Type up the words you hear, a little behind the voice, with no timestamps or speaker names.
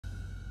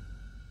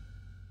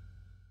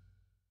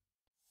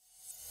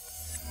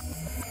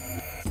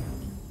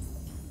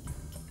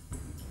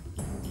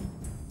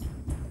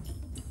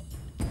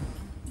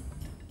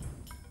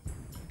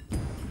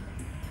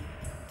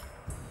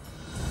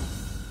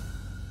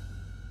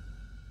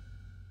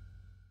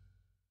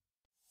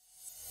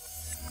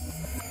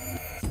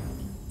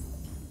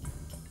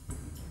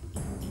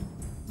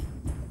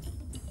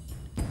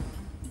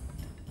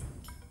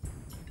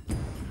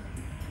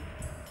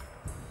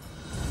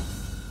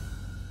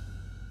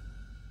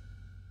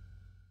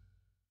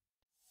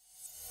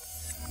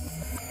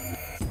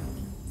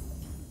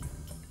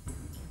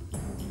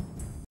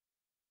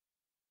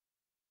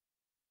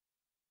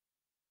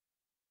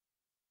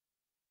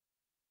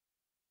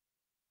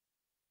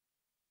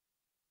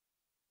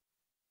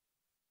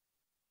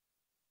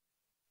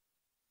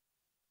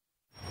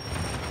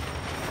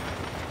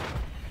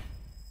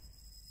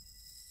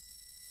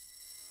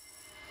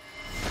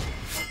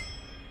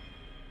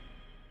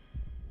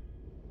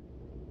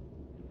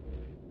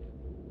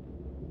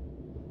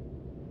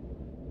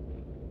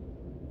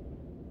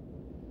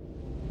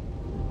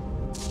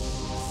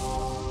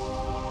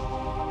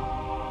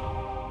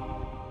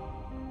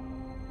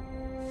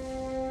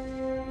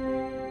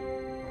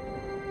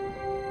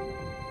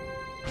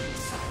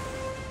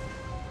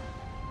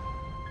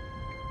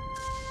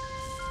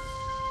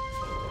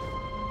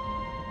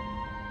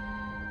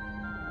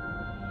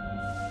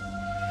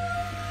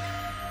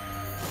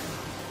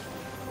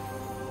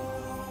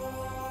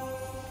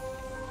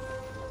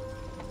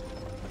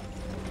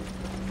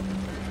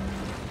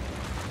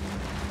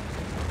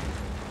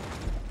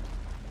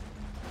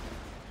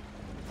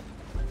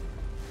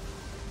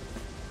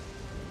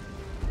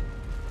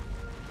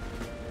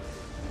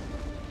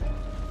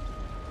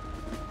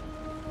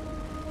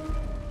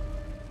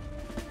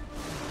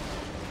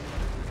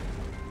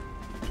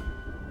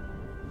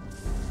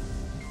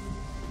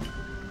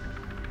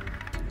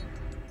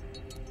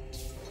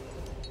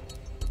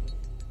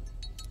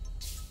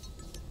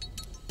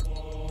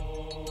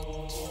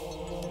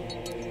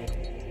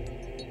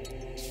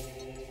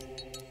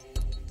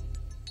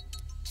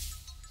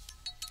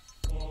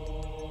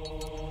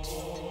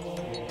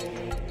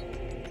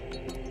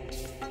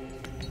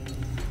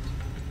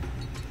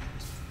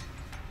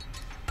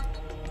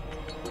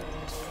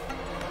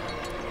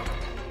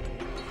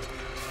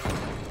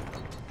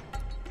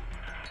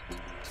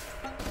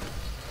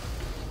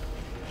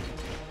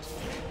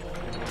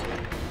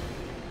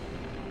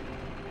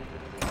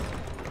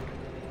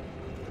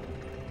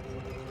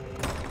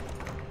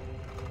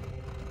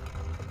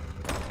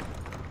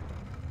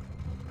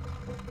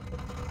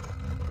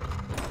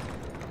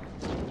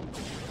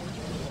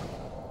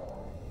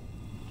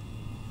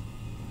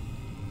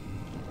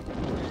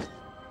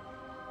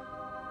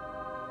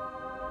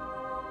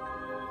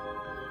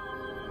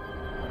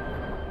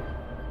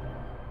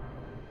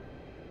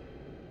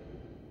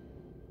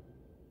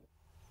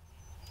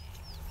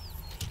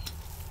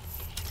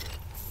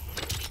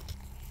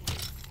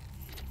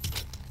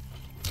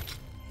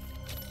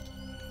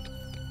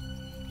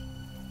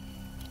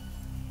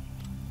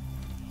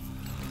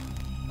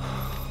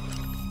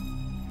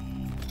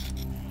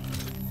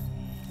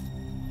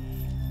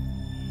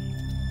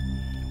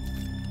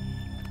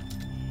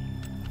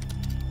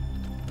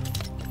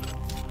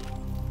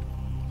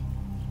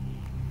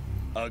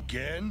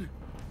Again?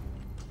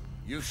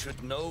 You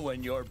should know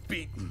when you're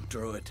beaten,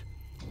 Druid.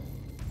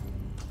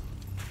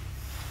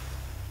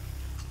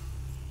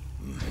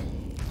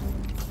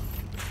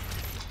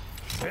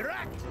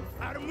 Virak,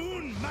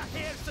 Armun,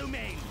 Maher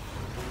Sumain.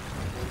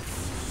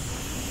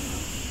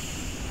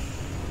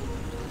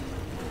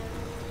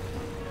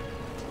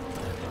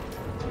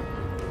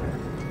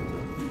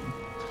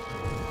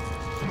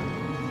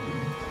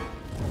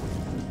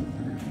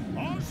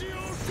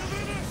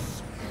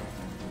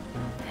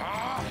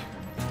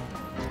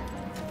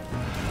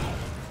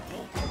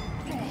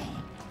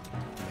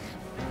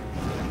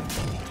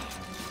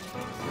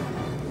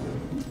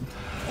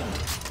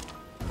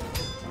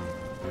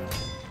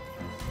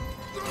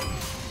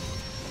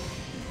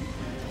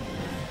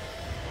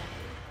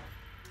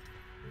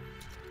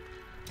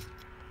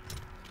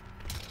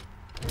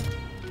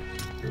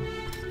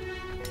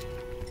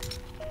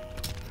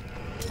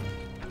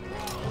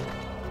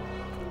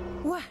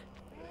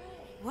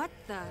 What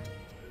the?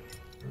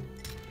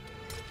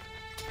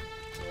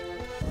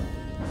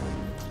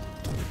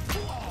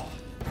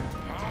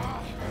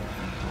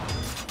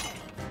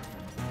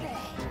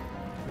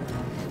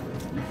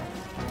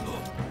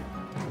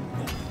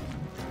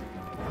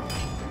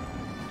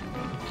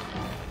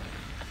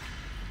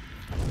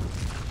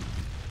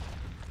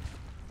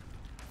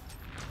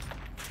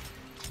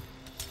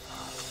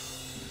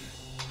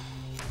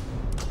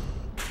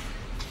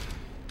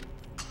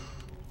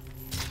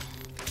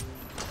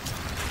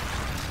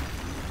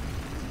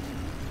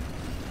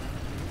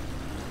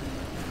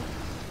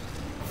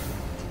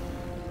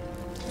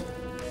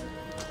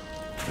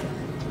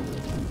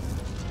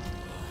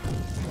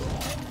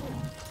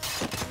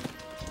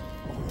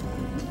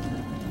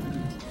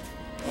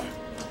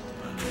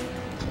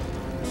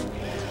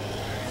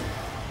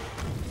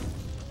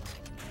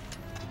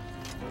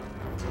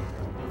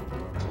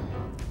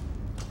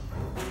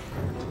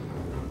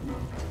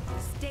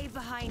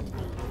 Behind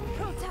me.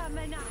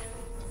 Protamana!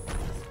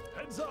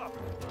 Heads up!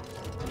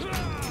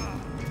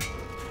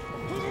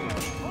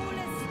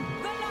 Olus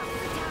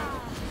Velocita!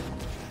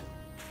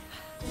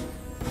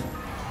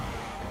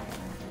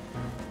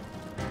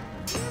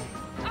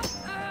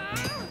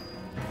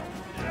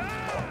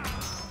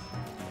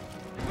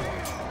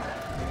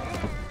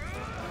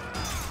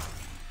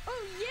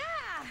 Oh,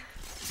 yeah!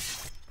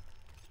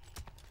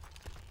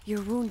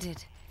 You're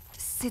wounded.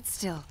 Sit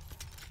still.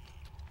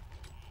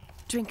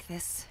 Drink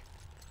this.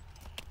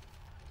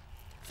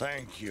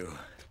 Thank you.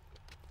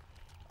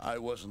 I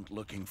wasn't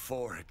looking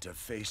forward to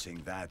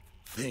facing that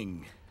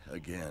thing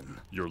again.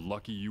 You're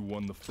lucky you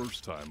won the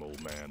first time,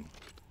 old man.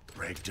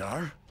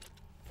 Regdar?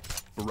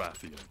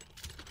 Barathion.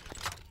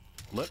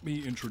 Let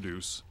me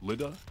introduce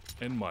Lida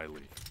and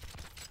Miley.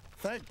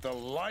 Thank the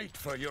light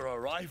for your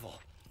arrival.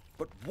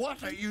 But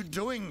what are you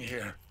doing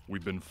here?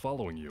 We've been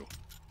following you.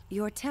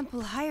 Your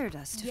temple hired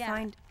us to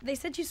find... They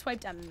said you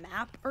swiped a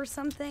map or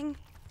something.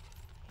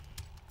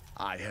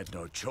 I had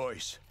no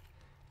choice.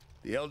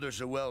 The elders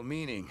are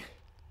well-meaning,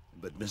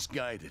 but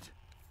misguided.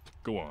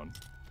 Go on.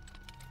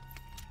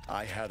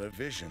 I had a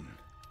vision.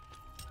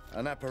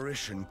 An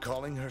apparition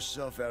calling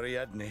herself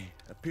Ariadne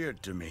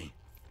appeared to me.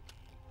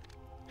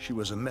 She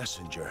was a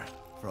messenger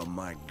from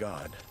my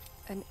god.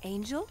 An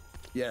angel?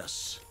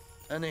 Yes,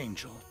 an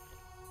angel.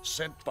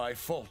 Sent by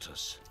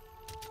Foltus.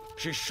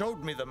 She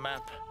showed me the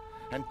map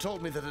and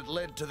told me that it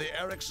led to the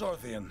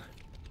Eryxorthian.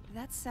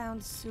 That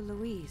sounds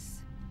Suluise.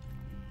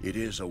 It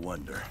is a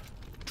wonder,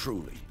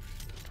 truly.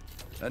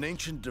 An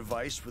ancient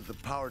device with the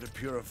power to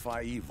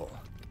purify evil.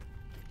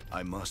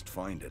 I must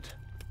find it,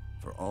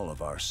 for all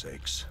of our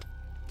sakes.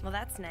 Well,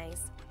 that's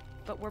nice.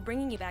 But we're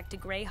bringing you back to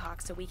Greyhawk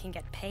so we can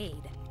get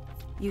paid.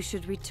 You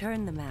should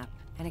return the map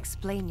and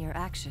explain your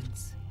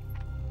actions.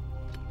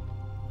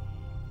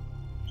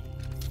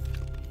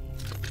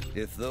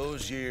 If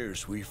those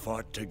years we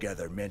fought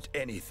together meant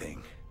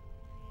anything,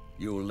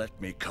 you'll let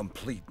me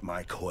complete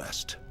my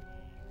quest.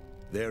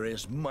 There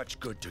is much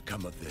good to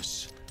come of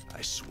this,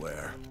 I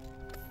swear.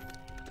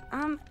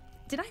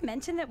 Did I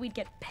mention that we'd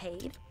get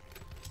paid?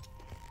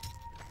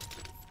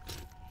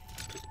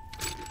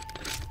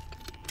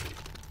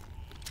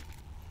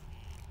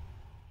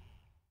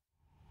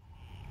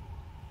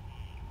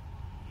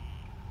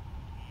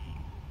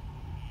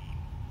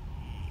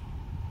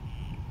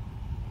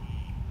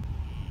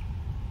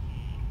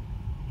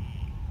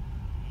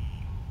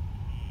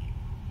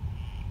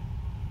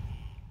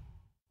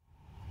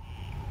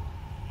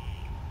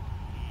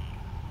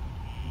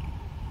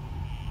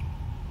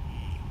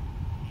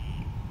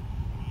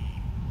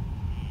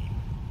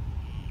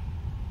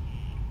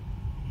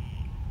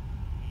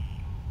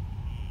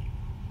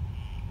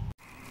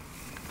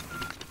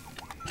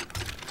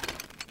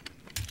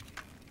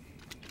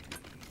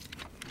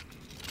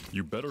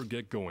 You better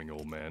get going,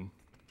 old man,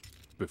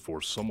 before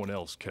someone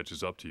else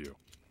catches up to you.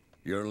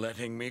 You're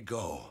letting me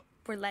go.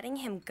 We're letting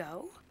him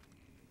go?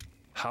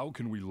 How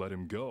can we let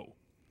him go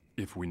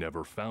if we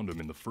never found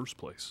him in the first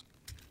place?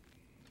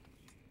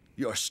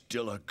 You're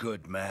still a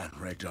good man,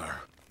 Regdar.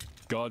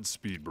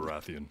 Godspeed,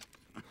 Barathion.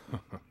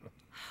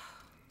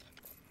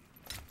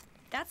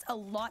 That's a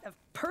lot of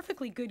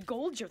perfectly good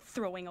gold you're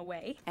throwing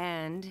away.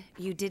 And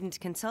you didn't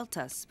consult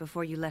us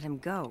before you let him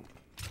go.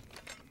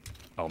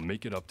 I'll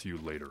make it up to you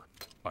later.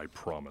 I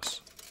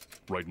promise.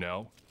 Right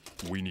now,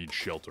 we need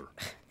shelter.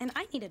 And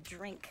I need a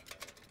drink.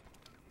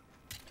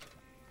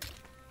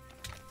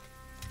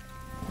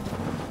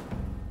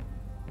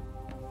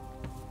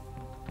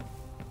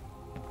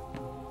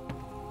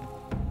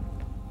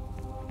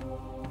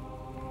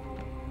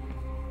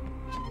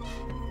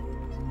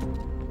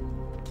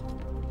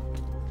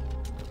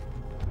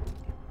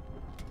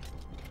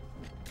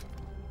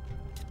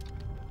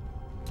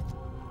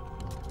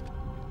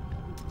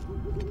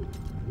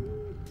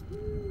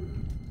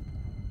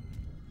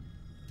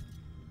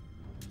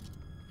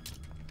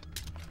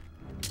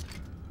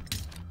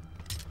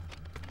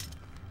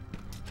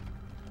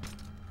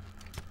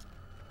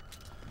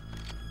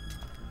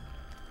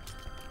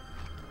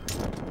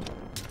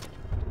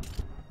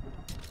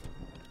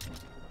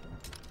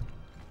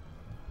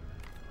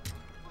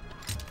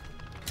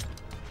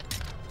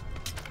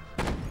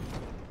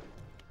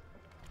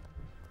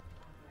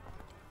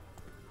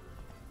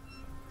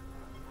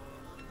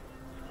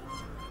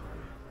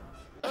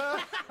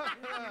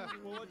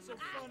 What's so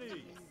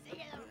funny?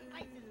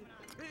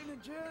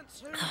 Evening,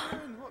 gents. How you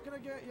doing? What can I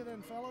get you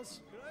then,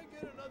 fellas? Can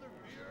I get another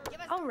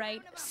beer? All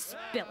right,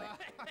 spill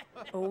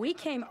it. We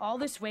came all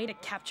this way to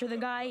capture the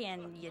guy,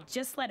 and you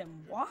just let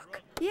him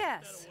walk?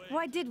 Yes.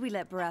 Why did we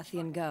let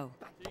Barathion go?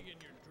 Thinking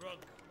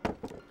you're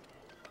drunk.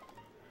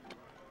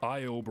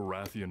 I owe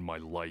Barathion my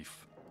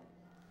life.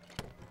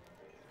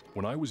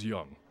 When I was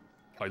young,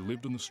 I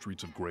lived on the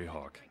streets of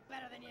Greyhawk.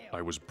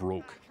 I was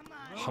broke,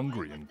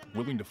 hungry, and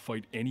willing to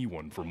fight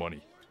anyone for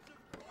money.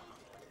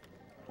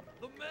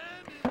 The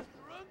man is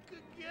drunk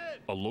again.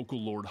 A local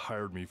lord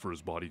hired me for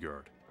his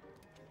bodyguard.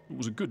 It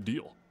was a good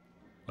deal,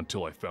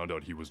 until I found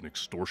out he was an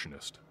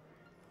extortionist.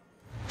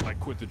 I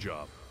quit the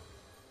job,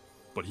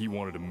 but he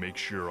wanted to make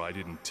sure I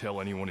didn't tell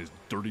anyone his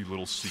dirty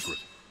little secret.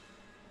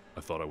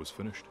 I thought I was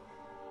finished.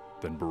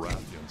 Then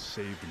Barathion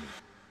saved me.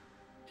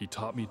 He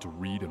taught me to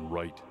read and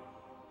write,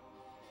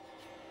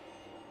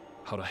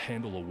 how to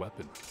handle a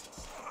weapon,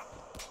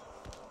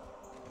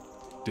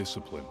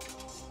 discipline.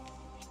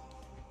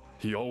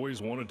 He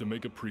always wanted to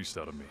make a priest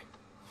out of me,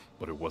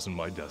 but it wasn't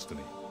my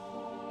destiny.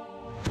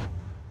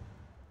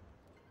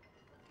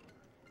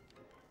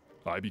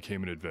 I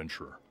became an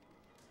adventurer,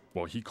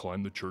 while he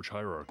climbed the church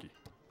hierarchy.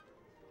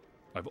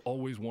 I've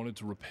always wanted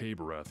to repay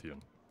Barathion.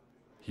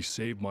 He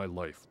saved my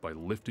life by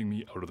lifting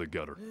me out of the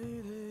gutter.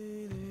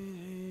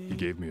 He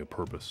gave me a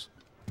purpose.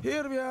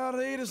 Here we are,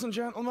 ladies and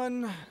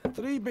gentlemen.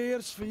 3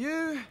 beers for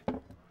you.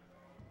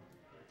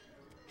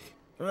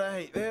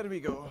 Right, there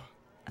we go.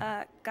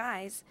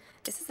 Guys,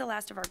 this is the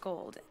last of our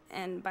gold.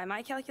 And by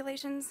my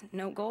calculations,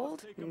 no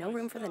gold, no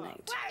room for the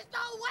night. Where's the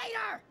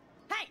waiter?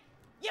 Hey,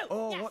 you!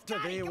 Oh, you what do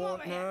Scotty, they come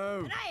want over here. now?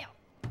 An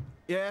ale!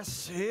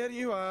 Yes, here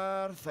you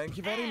are. Thank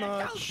you very And a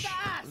much. toast to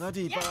us.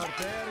 Bloody Yeah.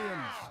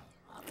 barbarians.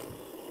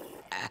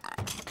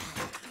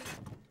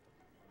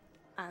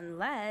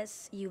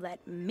 Unless you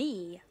let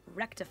me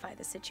rectify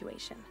the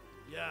situation.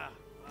 Yeah,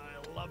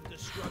 I love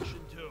destruction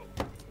too.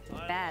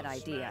 I Bad love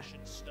idea.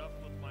 smashing stuff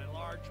with my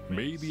large mace.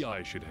 Maybe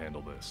I should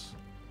handle this.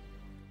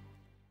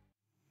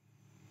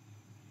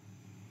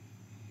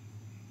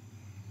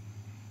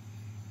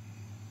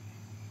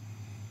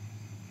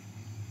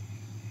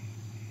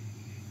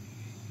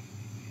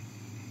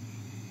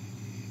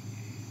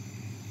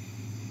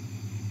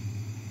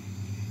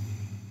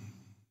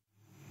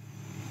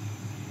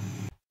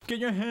 Get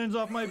your hands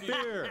off my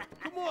beer!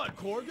 Come on,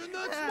 Corgan,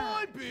 that's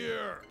my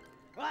beer.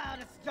 Well,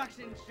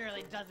 destruction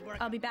surely does work.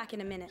 I'll be back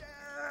in a minute.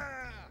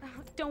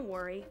 Don't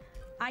worry,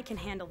 I can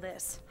handle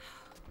this.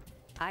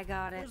 I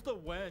got it. Where's the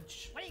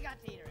wench? What do you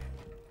got to eat around?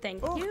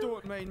 Thank Oh, you.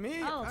 don't mind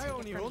me. I'll I take it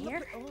only from hold here.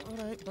 the... Oh,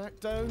 all right, back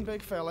down,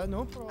 big fella.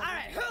 No problem. All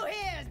right, who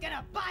here is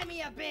gonna buy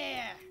me a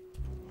beer?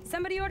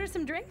 Somebody order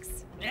some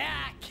drinks?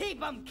 Yeah, keep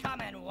them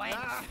coming, wench.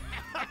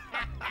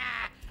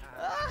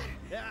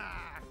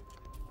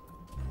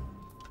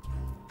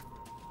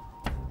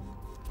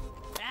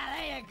 Ah,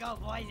 there you go,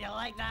 boys. You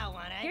like that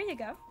one, eh? Here you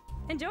go.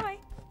 Enjoy.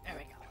 There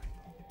we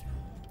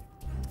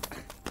go.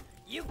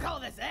 You call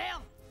this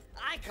ale?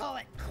 I call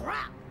it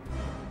crap.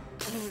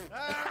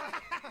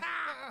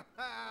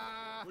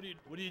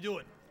 What are you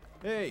doing?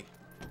 Hey,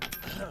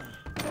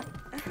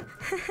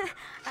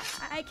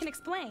 I can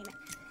explain.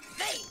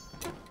 Hey,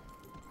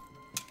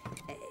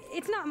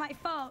 It's not my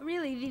fault,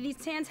 really. These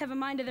tans have a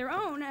mind of their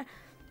own.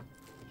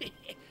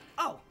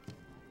 oh,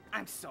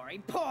 I'm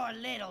sorry. Poor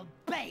little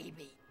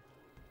baby.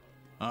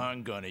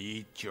 I'm gonna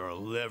eat your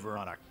liver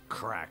on a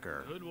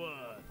cracker. Good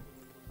one.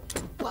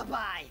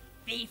 Bye-bye,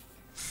 thief.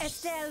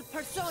 Estel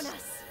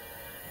Personas.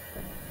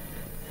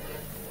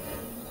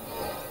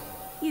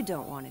 You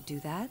don't want to do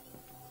that.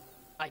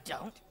 I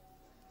don't.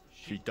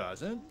 She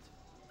doesn't?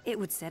 It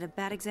would set a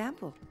bad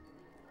example.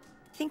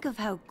 Think of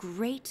how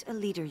great a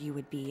leader you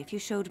would be if you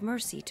showed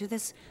mercy to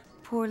this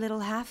poor little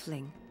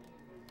halfling.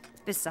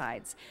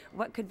 Besides,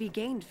 what could be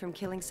gained from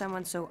killing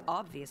someone so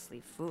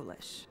obviously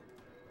foolish?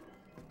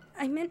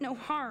 I meant no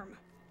harm.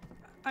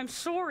 I'm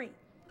sorry.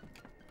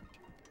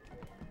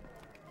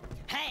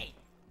 Hey!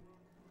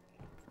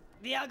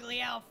 The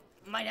ugly elf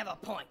might have a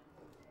point.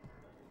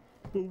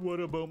 But what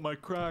about my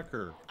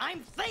cracker?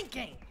 I'm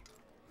thinking!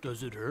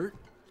 Does it hurt?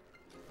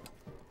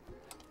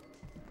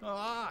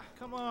 Ah,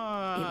 come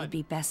on! It would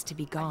be best to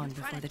be gone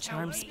before the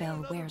charm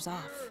spell wears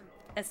off.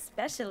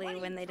 Especially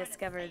when they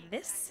discover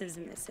this is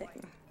missing.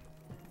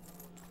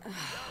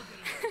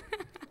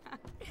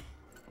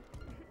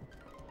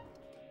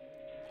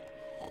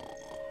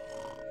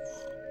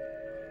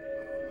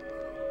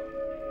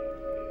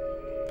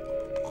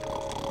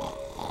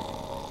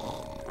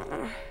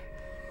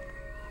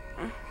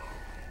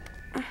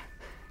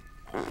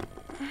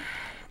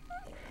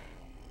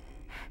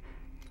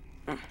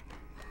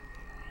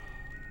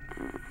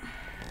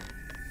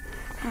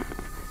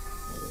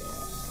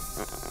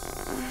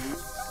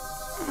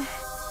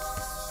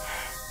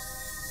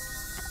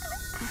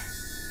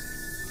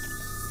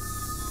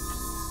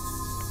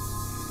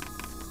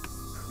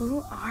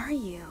 Who are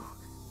you?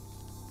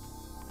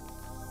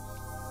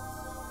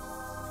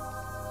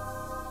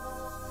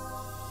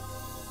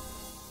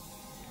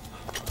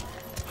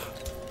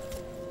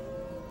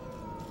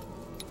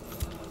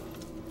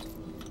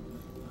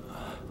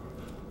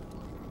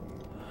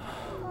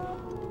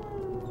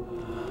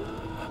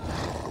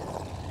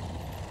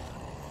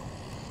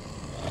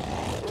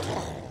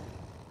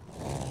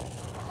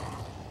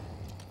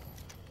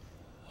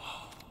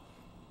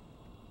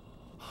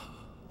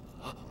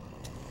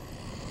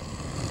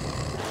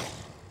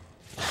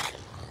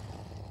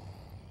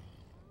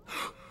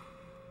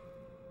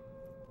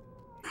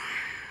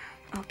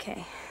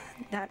 Okay,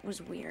 that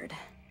was weird.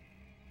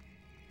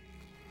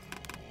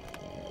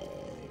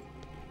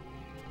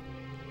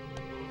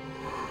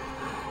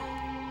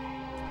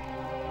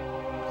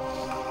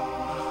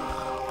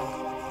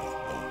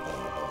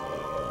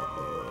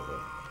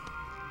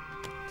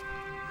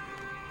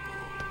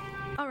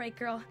 All right,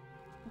 girl,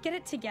 get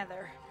it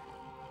together.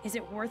 Is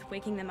it worth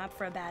waking them up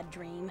for a bad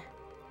dream?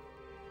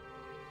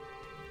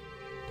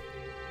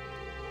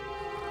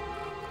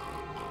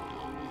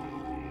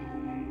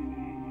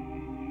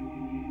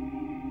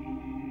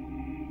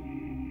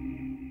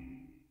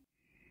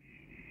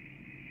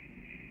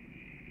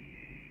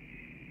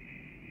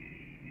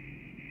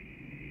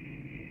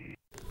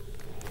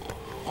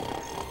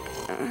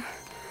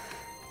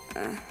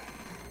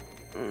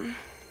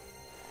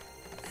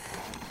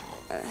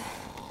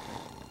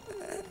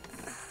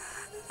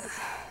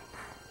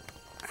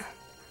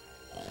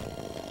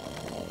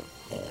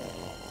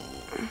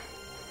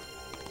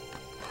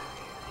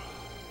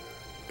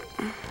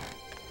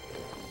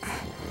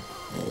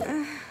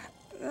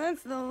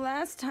 That's the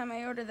last time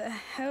I ordered the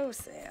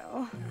house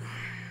ale.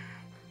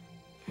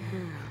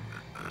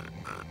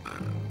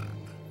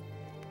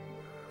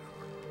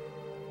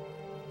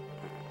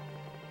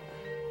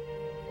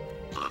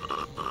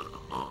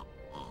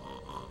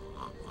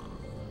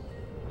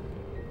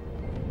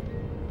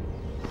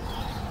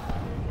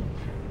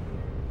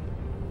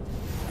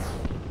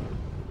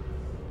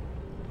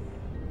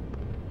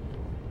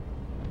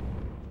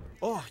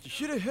 Oh, you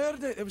should have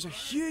heard it. There was a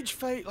huge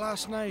fight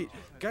last night.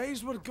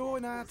 Guys were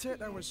going at it.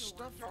 There was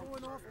stuff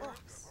going off. Oh,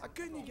 I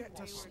couldn't get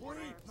to sleep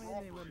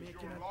when they were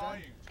making it done.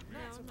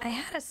 I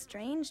had a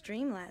strange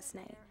dream last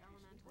night.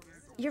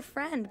 Your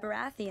friend,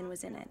 Barathion,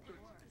 was in it.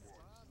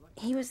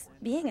 He was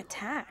being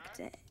attacked,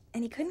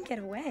 and he couldn't get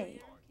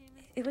away.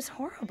 It was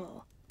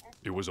horrible.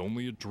 It was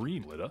only a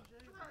dream, Lita.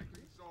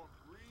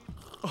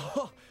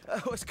 Oh,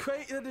 it was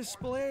quite a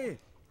display.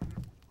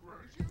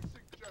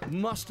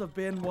 Must have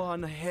been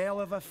one hell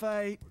of a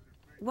fight.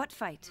 What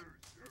fight?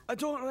 I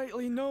don't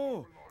rightly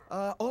know.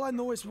 All I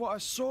know is what I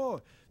saw.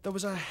 There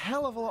was a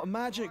hell of a lot of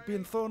magic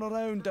being thrown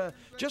around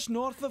just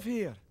north of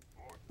here.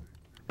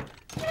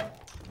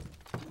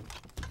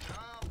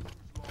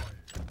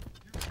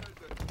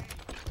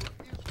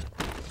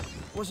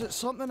 Was it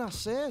something I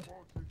said?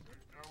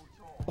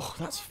 Oh,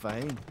 that's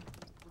fine.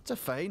 It's a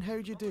fine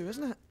how'd you do,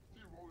 isn't it?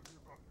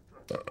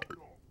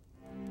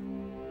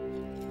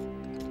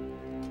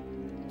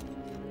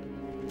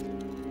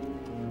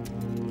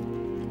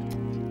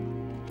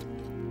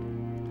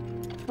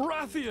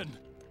 Barathion!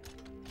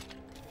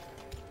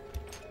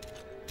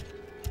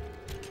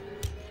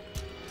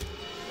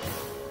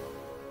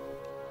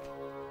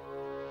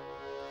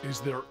 Is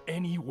there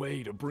any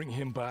way to bring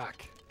him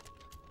back?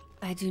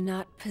 I do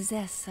not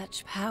possess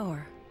such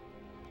power.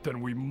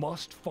 Then we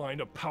must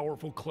find a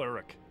powerful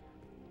cleric.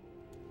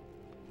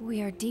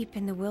 We are deep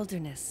in the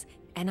wilderness,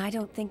 and I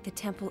don't think the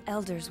temple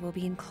elders will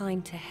be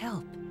inclined to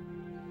help.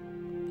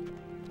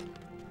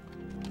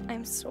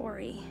 I'm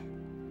sorry.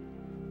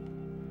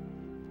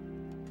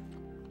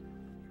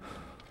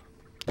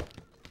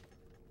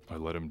 I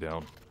let him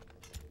down.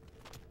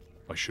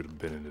 I should have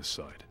been at his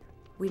side.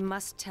 We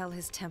must tell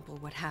his temple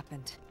what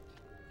happened.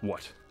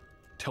 What?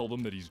 Tell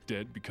them that he's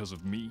dead because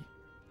of me?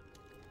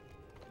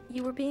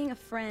 You were being a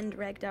friend,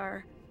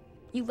 Regdar.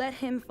 You let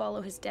him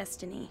follow his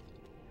destiny.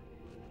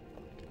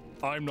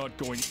 I'm not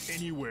going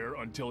anywhere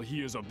until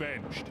he is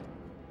avenged.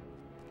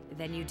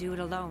 Then you do it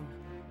alone.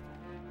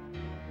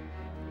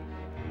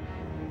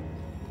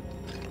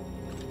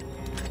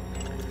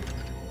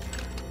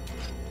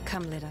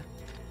 Come, Lyda.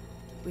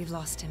 We've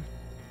lost him.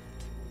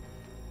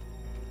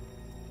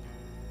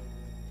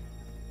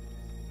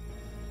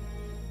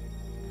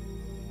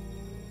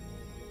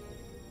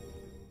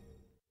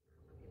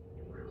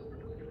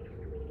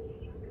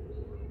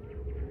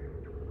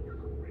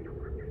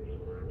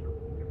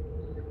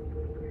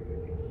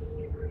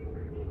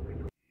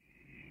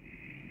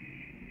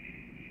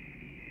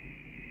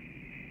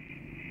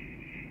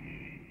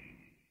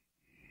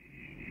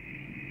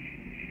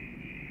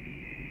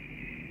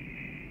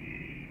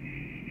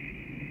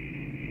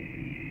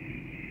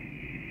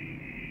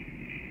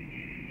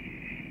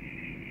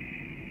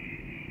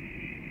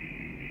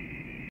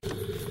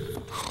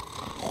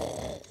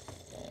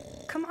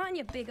 Come on,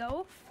 you big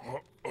oaf.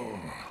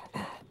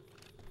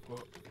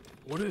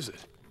 What is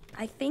it?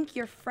 I think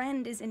your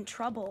friend is in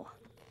trouble.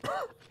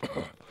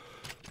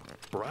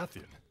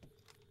 Barathion?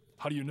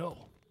 How do you know?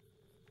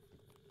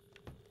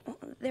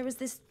 There was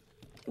this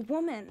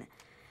woman.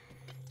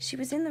 She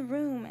was in the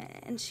room,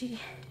 and she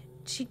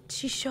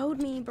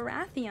showed me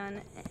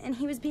Barathion, and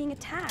he was being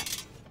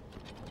attacked.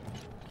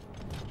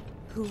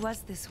 Who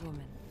was this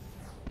woman?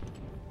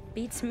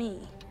 Beats me.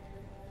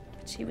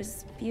 But she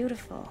was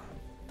beautiful.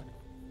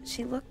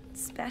 She looked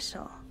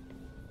special.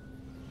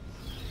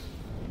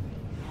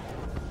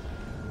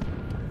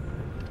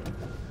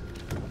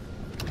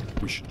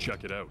 We should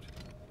check it out.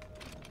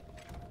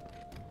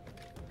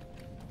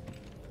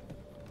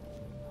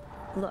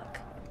 Look,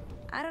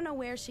 I don't know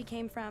where she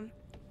came from.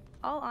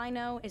 All I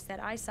know is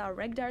that I saw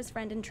Regdar's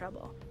friend in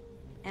trouble,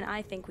 and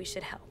I think we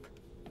should help.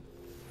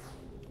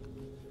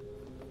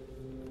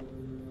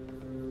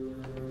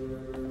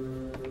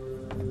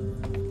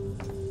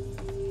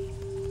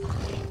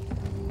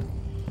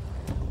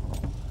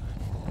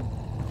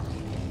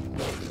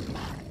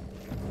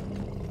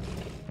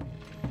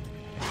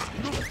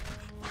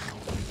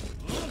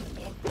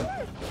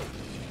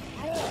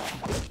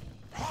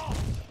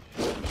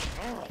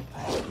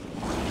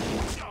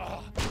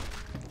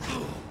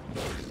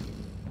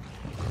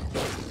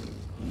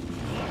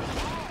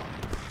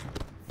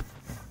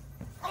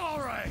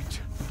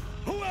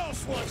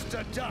 Wants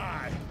to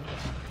die.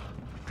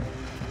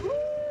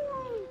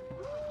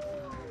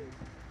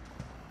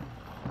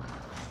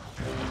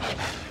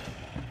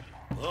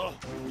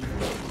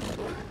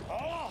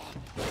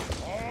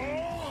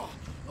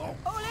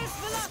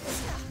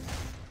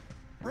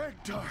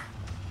 Regdar,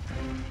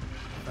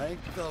 thank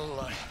the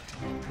light.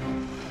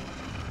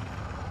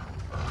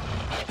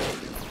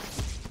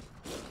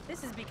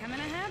 This is becoming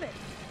a habit.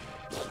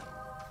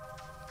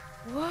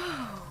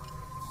 Whoa.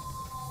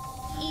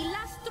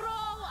 Ilastro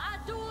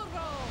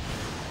Aduro.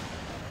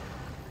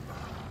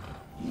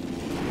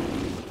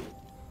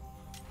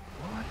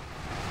 What?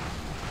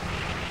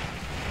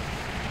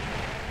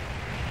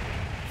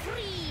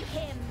 Free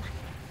him.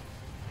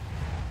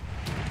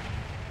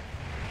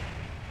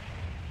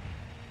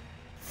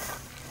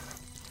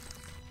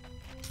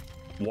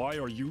 Why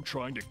are you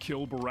trying to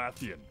kill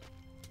Barathion?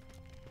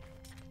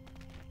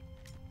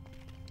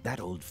 That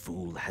old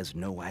fool has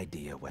no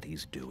idea what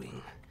he's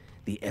doing.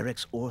 The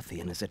Eryx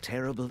Orthian is a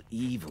terrible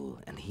evil,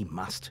 and he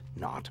must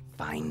not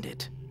find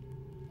it.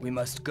 We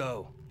must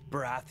go.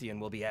 Barathion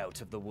will be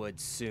out of the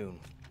woods soon.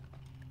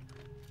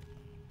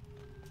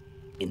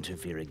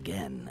 Interfere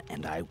again,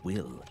 and I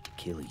will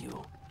kill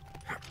you.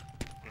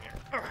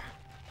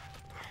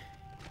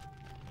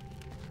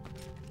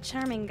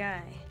 Charming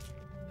guy.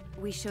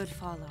 We should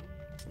follow.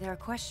 There are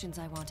questions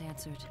I want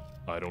answered.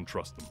 I don't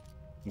trust them.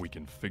 We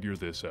can figure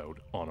this out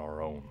on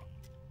our own.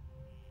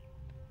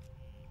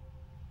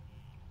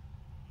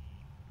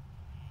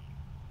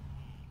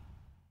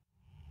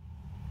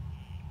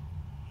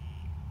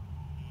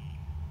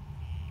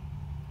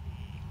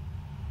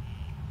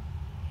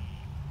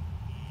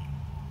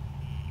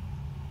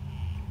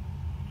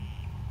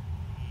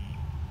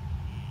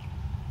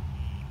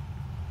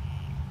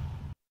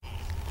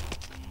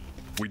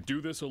 We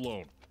do this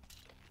alone.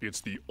 It's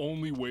the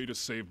only way to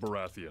save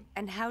Barathion.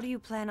 And how do you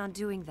plan on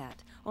doing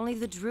that? Only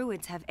the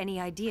druids have any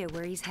idea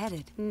where he's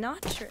headed.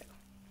 Not true.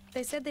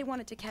 They said they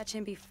wanted to catch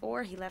him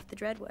before he left the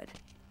Dreadwood.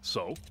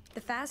 So?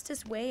 The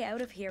fastest way out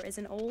of here is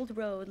an old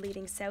road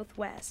leading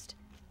southwest.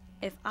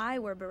 If I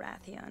were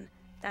Barathion,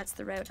 that's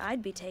the route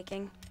I'd be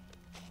taking.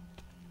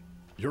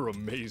 You're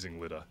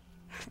amazing, Lyda.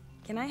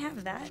 Can I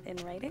have that in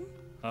writing?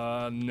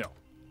 No.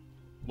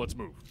 Let's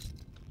move.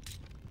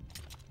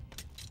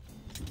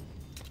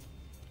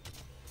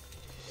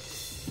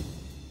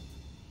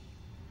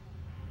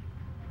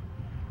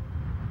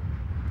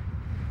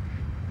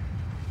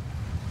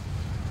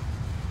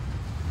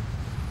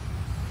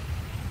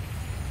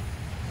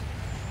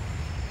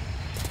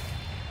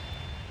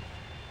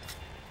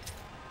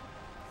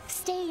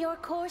 Stay your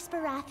course,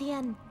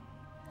 Barathion.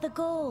 The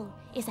goal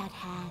is at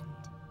hand.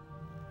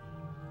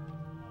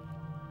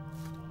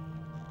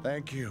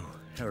 Thank you,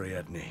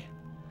 Ariadne.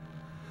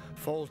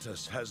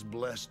 Foltest has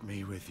blessed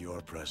me with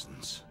your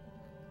presence.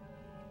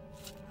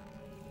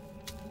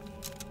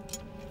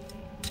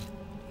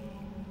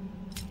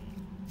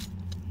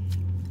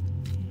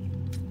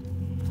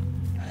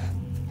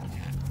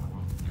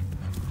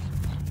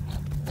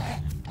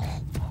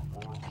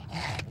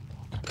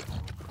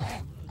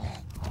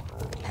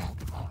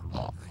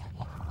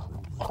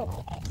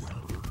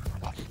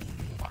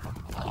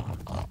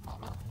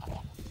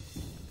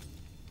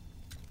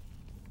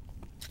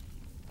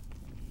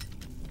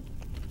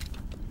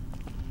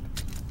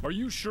 Are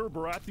you sure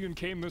Barathion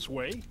came this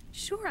way?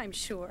 Sure, I'm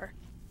sure.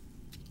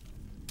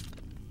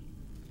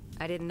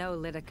 I didn't know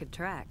Lyda could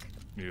track.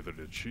 Neither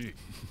did she.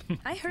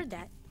 I heard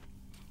that.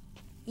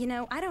 You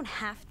know, I don't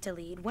have to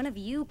lead. One of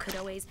you could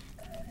always...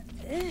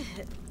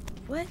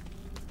 Ugh.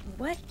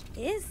 What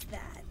is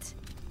that?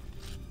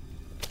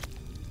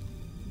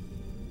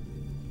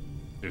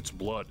 It's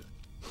blood.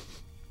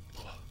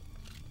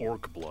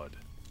 Orc blood.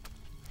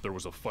 There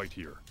was a fight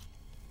here.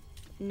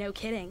 No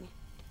kidding.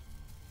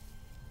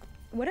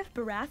 What if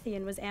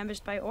Barathion was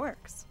ambushed by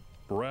orcs?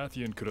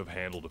 Barathion could have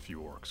handled a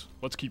few orcs.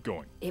 Let's keep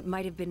going. It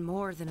might have been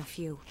more than a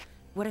few.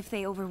 What if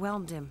they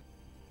overwhelmed him?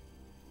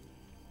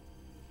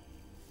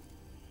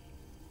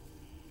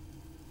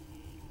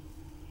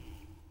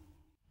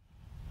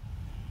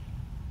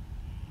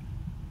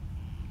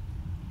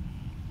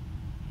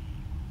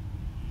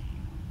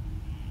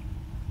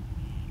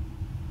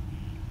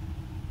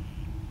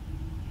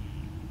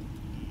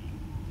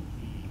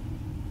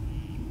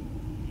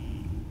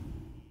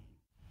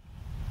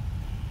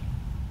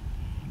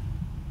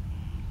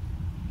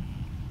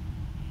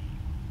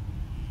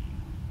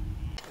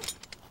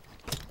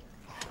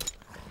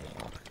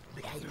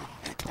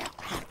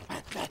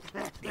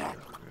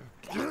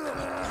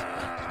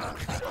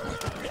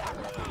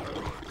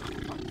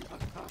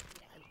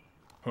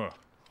 Huh.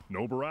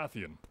 No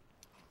Barathion.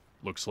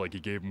 Looks like he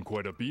gave him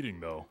quite a beating,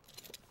 though.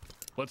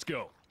 Let's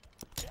go.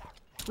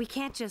 We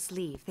can't just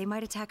leave. They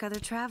might attack other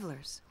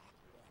travelers.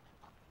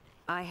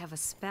 I have a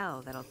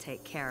spell that'll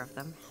take care of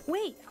them.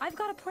 Wait, I've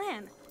got a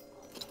plan.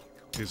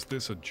 Is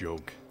this a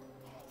joke?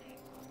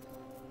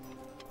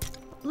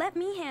 Let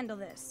me handle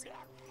this.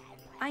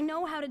 I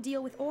know how to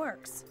deal with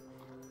orcs.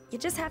 You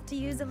just have to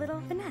use a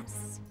little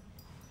finesse.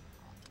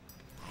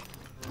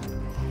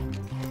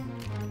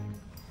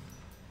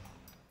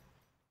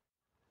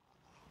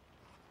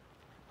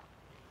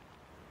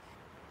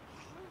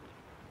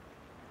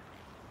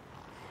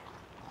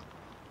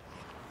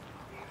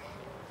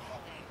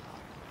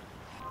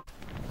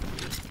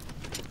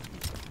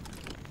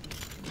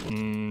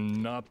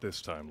 Not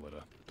this time,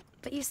 Lyda.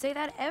 But you say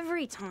that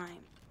every time.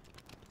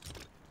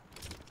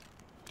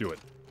 Do it.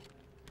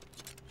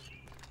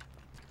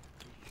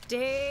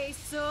 De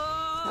sol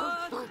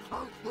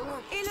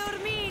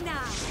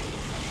illumina.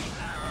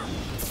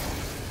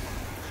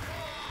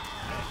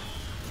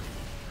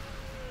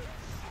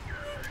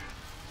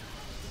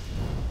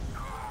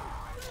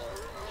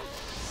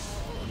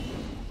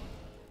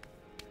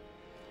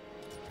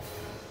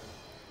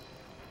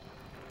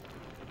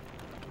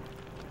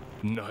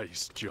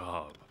 Nice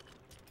job.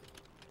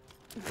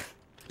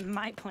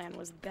 My plan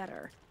was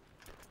better.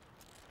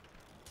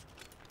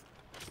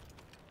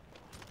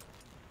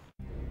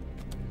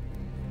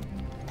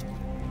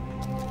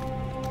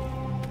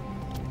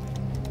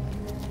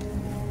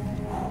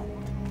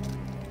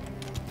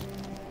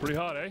 Pretty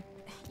hot, eh?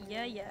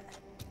 Yeah.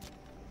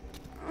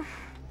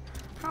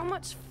 How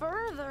much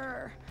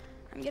further?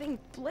 I'm getting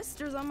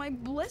blisters on my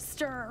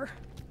blister.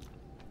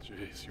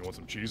 Jeez, you want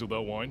some cheese with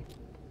that wine?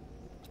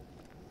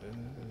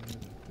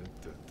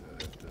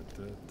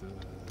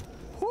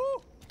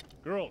 Woo!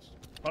 Girls,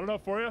 hot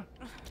enough for you?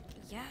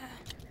 Yeah.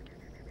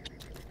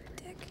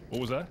 Dick.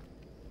 What was that?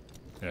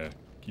 Yeah,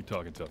 keep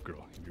talking tough,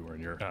 girl. You'd be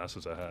wearing your ass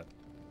as a hat.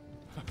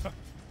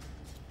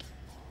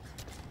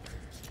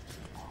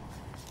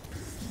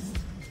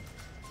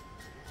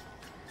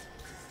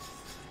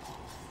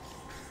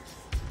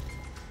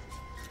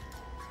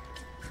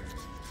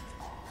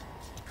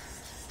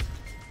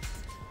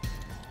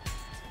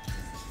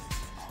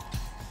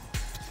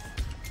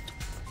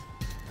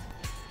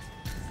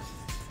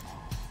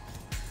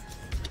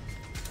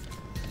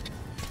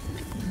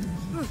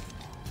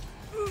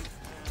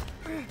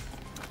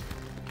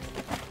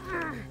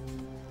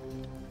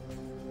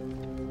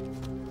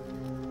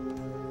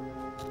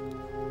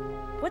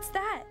 What's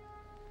that?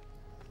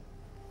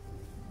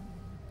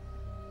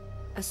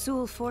 A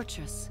Sul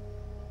fortress.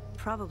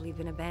 Probably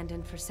been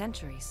abandoned for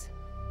centuries.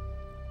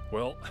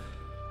 Well,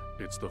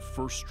 it's the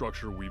first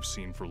structure we've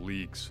seen for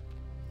leagues.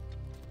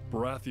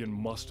 Barathion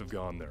must have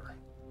gone there.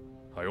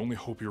 I only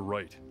hope you're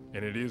right,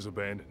 and it is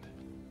abandoned.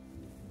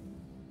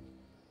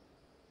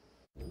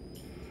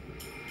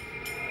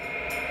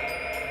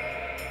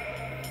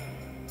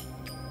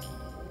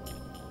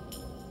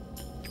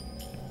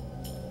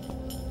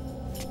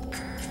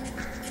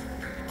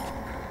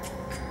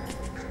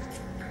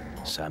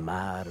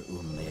 Samar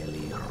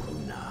umeli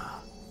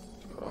runa.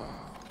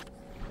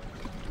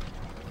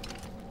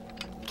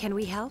 Can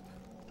we help?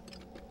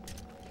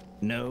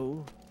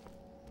 No.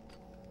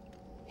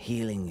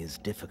 Healing is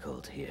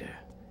difficult here.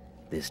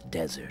 This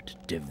desert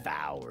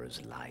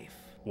devours life.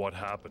 What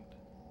happened?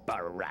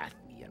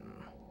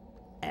 Barathion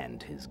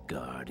and his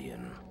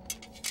guardian.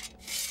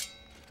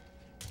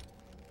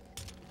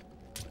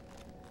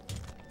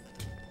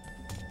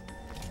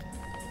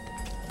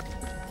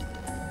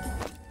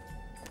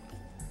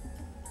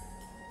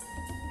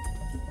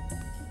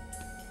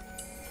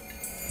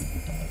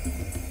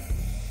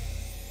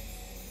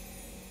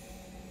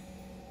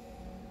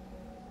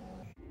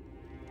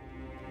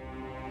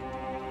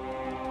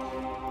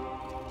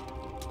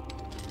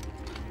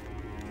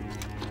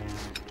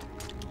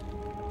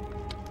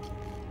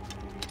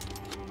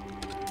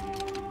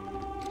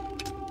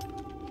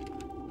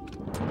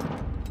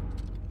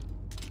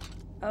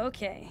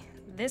 Okay,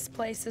 this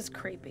place is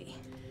creepy.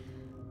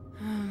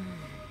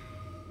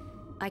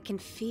 I can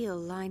feel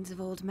lines of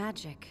old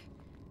magic.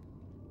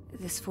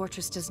 This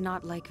fortress does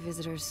not like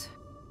visitors.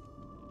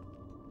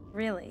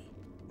 Really?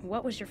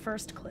 What was your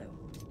first clue?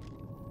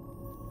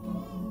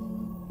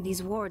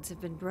 These wards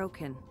have been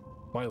broken.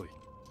 Miley,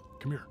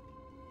 come here.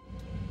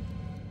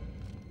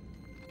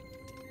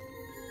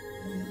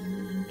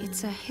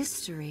 It's a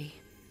history.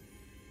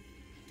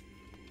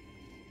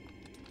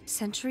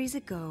 Centuries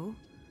ago,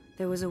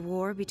 there was a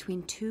war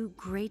between two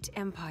great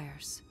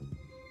empires,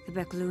 the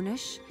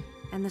Beklunish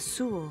and the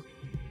Sul.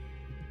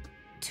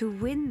 To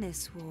win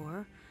this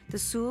war, the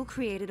Sul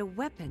created a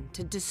weapon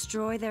to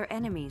destroy their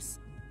enemies.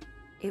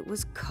 It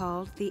was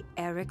called the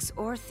Eryx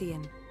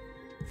Orthian,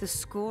 the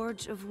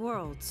Scourge of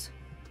Worlds.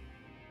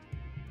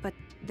 But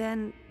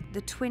then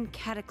the Twin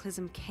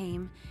Cataclysm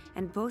came,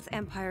 and both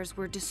empires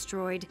were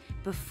destroyed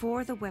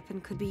before the weapon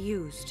could be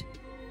used.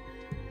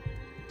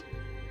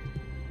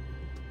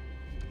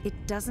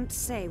 It doesn't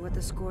say what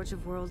the Scourge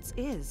of Worlds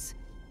is,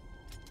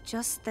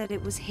 just that it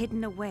was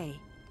hidden away,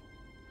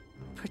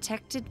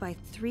 protected by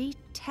 3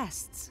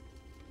 tests.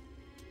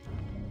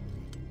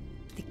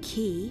 The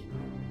key,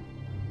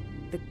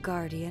 the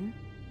guardian,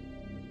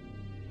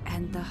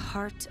 and the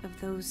heart of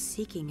those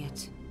seeking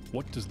it.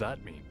 What does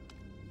that mean?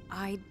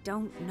 I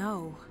don't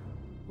know.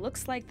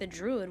 Looks like the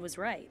druid was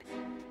right.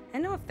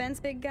 And no offense,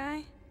 big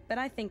guy, but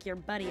I think your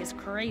buddy is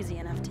crazy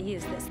enough to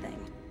use this thing.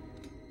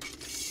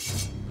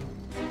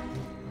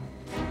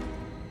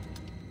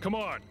 Come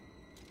on!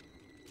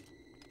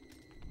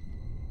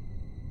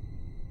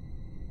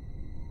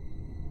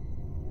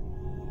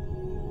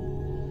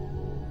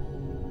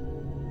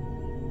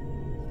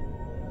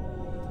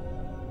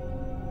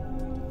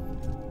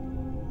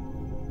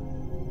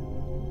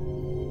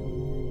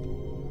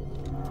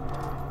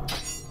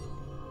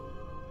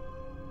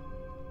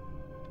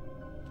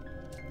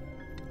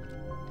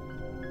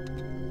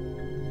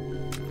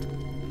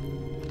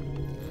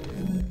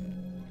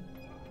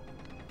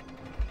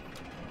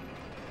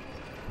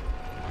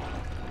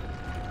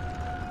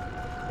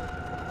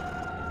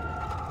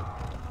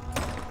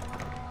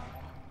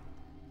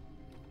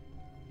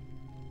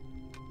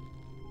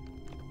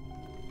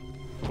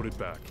 Put it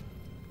back.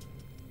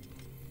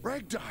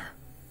 Regdar!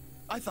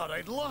 I thought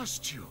I'd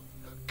lost you.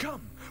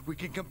 Come, we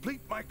can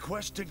complete my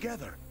quest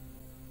together.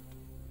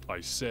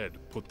 I said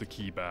put the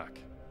key back.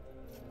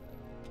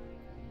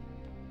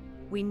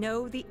 We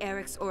know the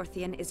Eryx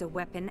Orthian is a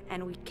weapon,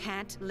 and we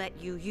can't let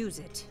you use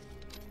it.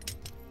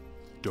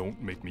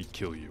 Don't make me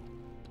kill you.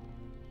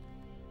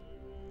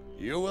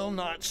 You will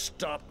not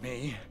stop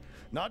me.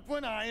 Not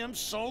when I am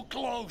so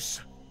close.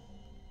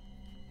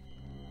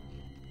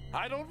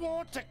 I don't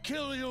want to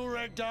kill you,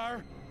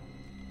 Regdar.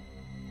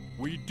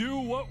 We do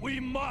what we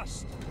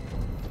must!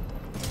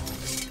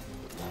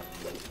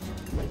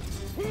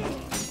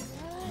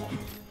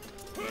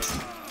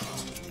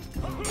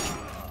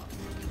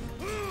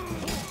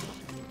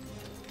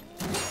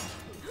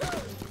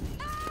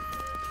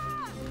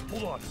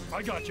 Hold on,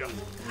 I got you.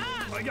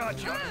 I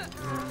got you.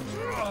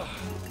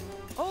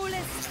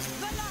 Olus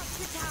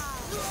Velocita!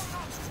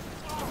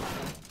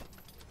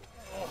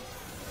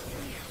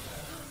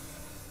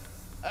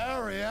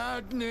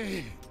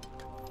 Ariadne!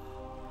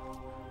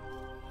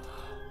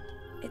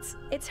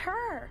 It's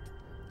her!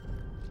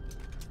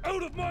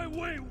 Out of my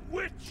way,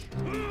 witch!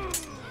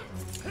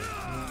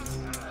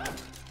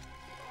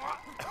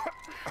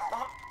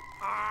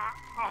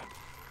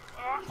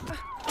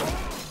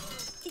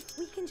 If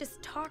we can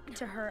just talk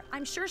to her,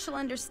 I'm sure she'll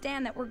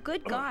understand that we're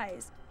good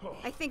guys.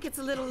 I think it's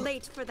a little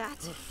late for that.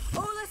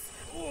 Olus!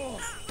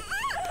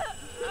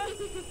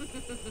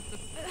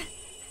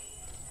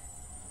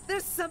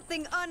 There's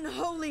something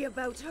unholy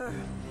about her.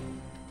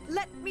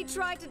 Let me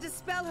try to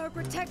dispel her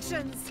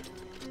protections.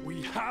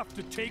 We have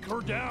to take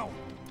her down.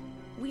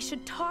 We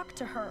should talk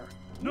to her.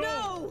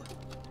 No!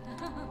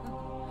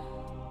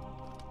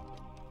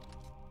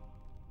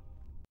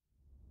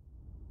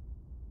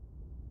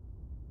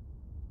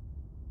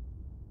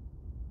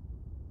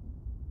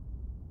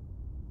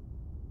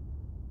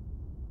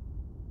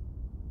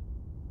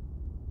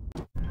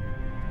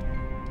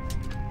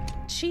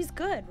 She's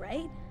good,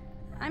 right?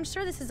 I'm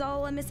sure this is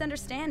all a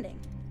misunderstanding.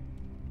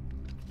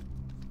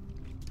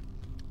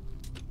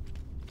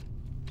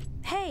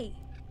 Hey,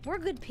 we're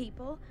good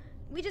people.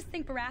 We just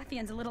think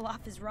Barathion's a little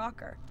off his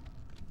rocker.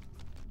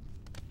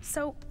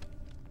 So,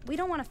 we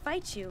don't want to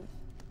fight you,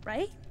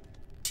 right?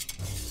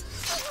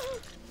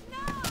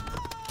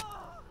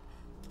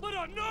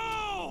 But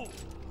no!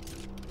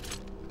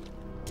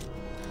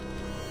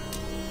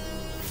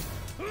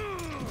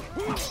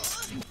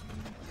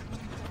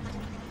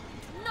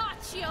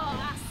 Not your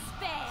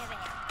aspere!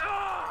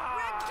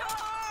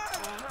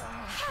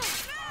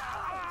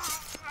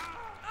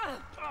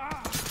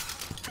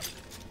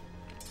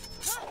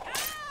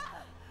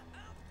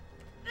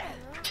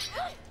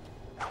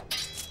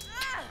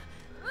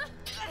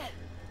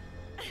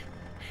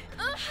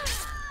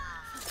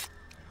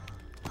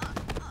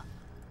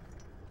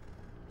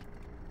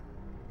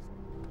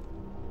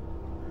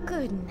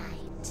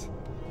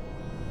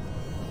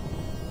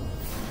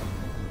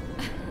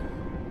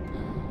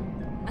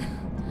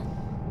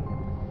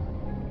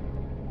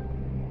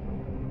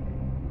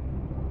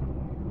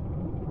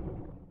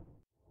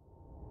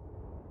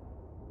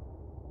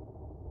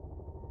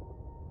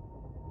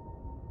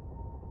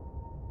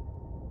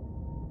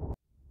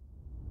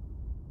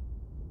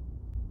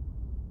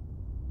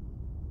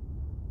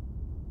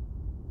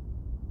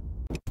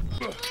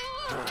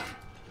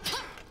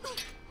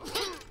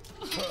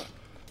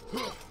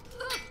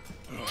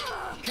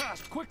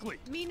 Cast quickly!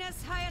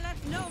 Minas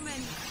Hyaleth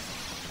Nomen!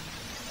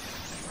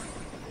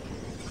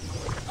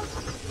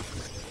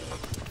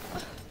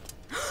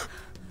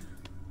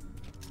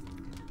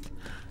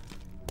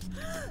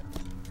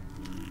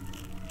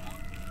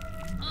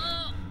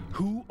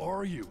 Who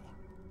are you?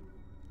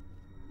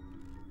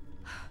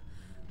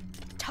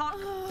 Talk,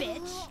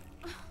 bitch!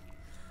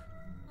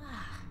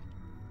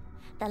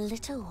 The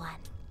little one.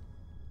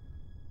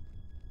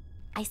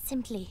 I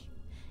simply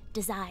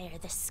desire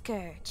the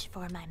Scourge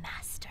for my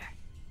master.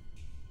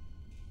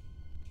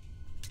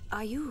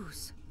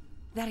 Ayuz.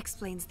 That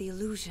explains the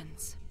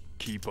illusions.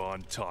 Keep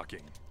on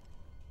talking.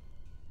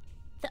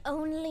 The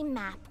only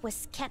map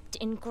was kept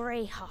in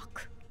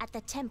Greyhawk at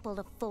the Temple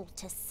of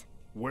Foltus.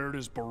 Where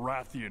does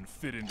Barathion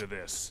fit into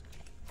this?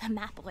 The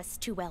map was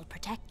too well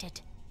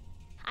protected.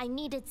 I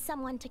needed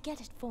someone to get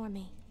it for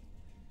me.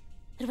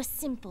 It was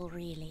simple,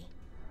 really.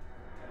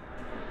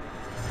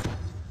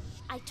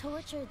 I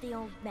tortured the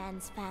old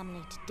man's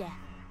family to death,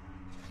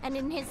 and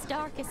in his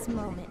darkest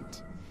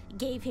moment,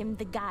 gave him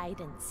the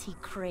guidance he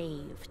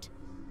craved.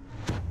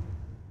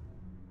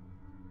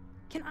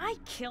 Can I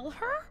kill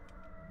her?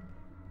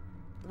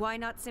 Why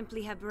not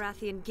simply have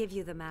Barathion give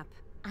you the map?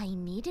 I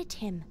needed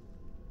him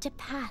to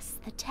pass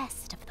the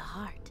test of the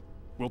heart.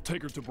 We'll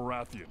take her to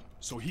Barathion,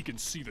 so he can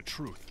see the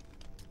truth.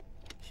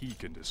 He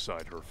can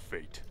decide her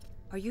fate.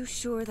 Are you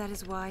sure that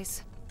is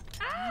wise?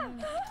 Ah!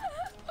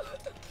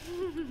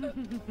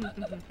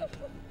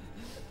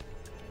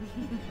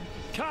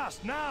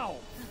 Cast now!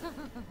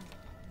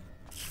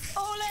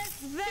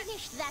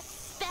 Finish that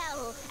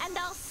spell, and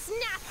I'll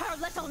snap her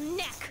little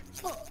neck!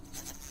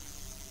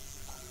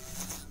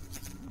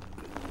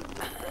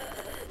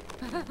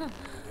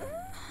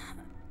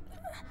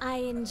 I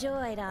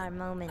enjoyed our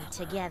moment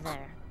together,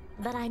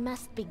 but I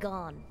must be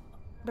gone.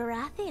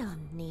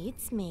 Barathion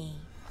needs me.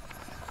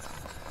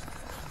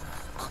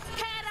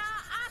 Terra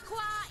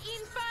aqua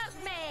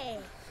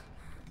infirme!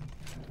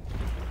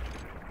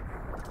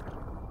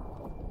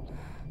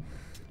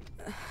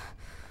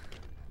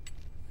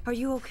 Are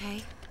you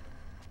okay?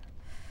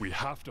 We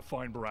have to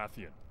find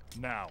Barathion,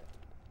 now.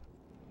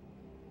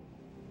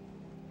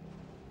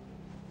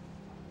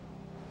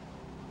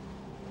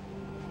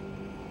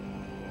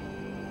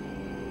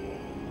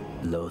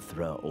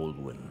 Lothra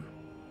Olwyn.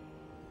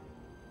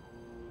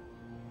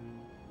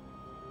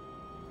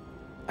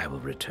 I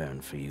will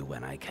return for you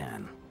when I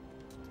can.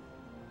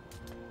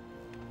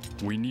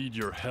 We need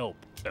your help,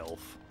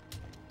 elf.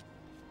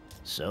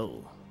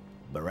 So,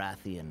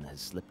 Barathion has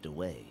slipped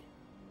away.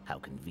 How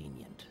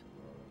convenient.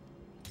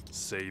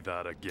 Say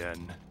that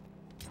again.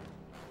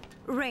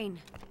 Rain.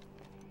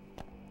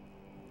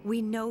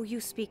 We know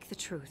you speak the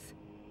truth,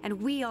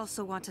 and we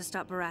also want to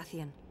stop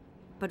Barathion,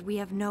 but we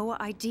have no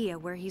idea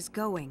where he's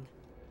going.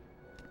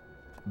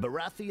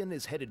 Barathion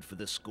is headed for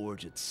the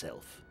Scourge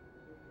itself.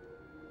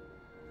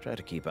 Try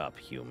to keep up,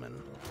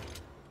 human.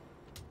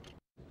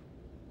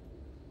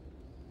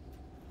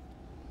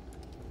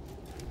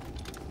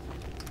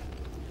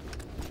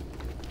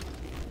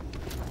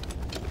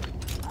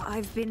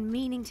 I've been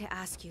meaning to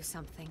ask you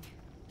something.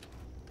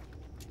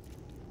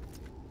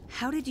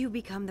 How did you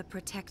become the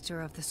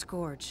protector of the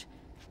Scourge?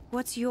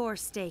 What's your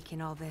stake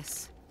in all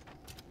this?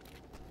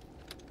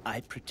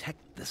 I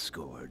protect the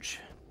Scourge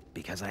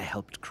because I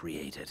helped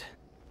create it.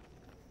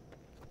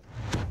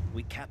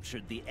 We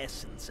captured the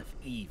essence of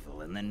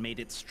evil and then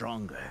made it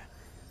stronger.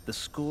 The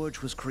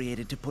Scourge was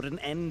created to put an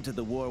end to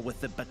the war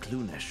with the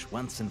Baklunish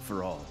once and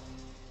for all.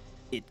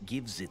 It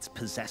gives its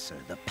possessor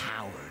the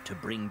power to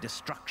bring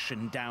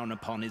destruction down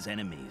upon his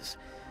enemies.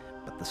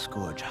 But the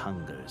Scourge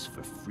hungers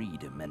for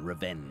freedom and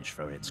revenge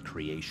for its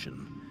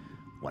creation.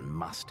 One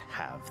must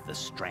have the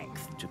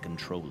strength to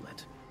control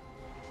it.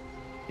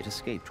 It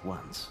escaped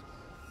once.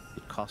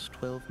 It cost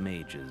 12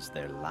 mages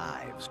their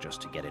lives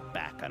just to get it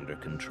back under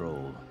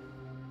control.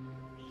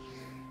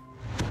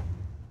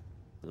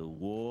 The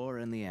war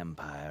in the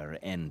Empire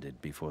ended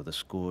before the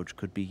Scourge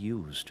could be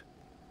used.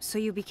 So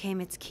you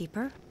became its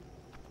keeper?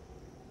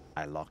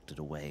 I locked it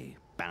away,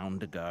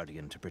 bound a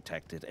guardian to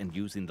protect it, and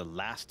using the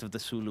last of the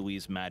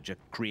Sului's magic,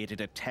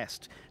 created a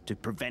test to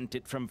prevent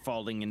it from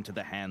falling into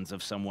the hands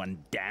of someone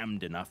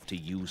damned enough to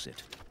use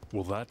it.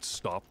 Will that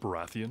stop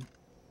Barathion?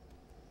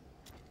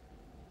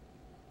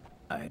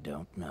 I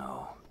don't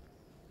know.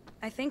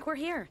 I think we're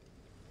here.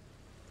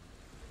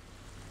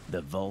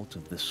 The Vault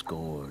of the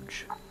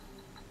Scourge.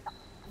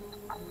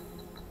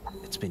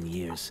 It's been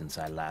years since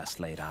I last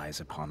laid eyes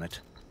upon it.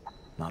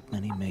 Not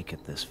many make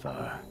it this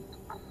far.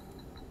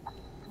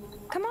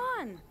 Come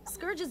on!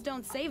 Scourges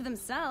don't save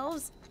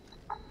themselves.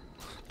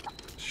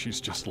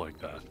 She's just like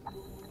that.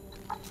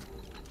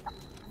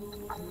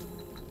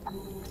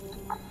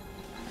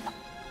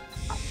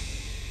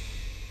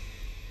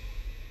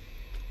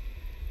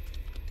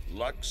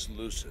 Lux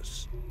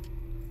Lucis.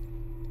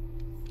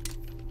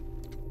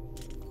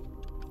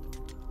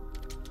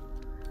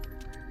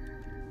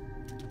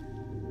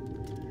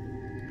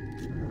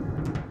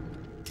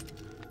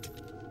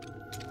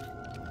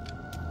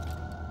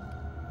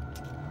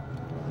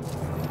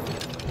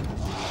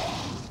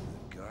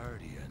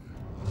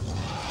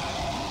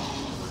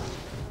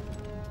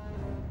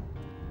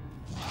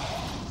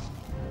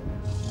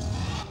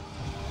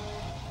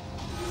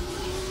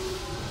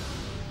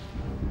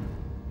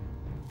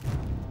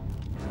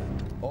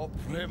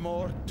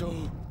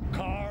 Remorto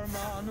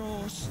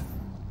Carmanus.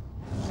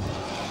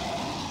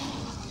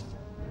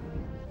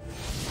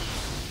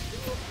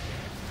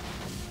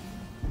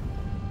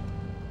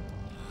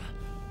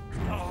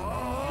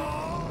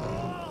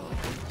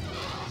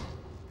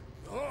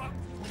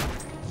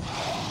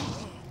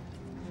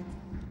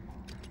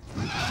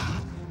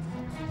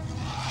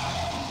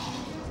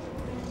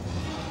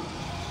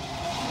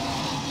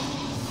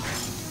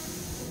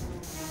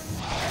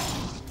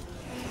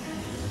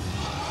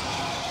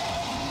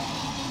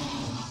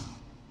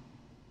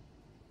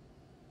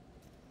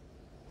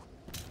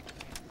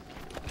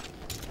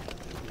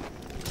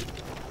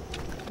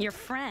 Your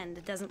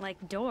friend doesn't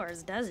like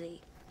doors, does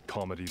he?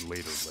 Comedy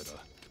later, Lita.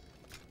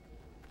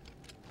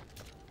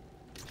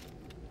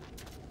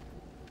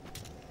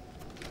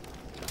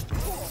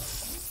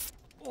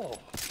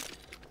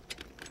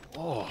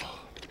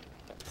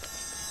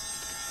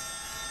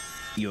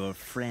 Your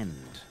friend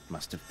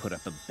must have put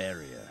up a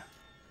barrier.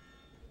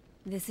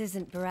 This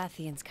isn't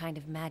Barathion's kind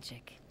of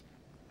magic.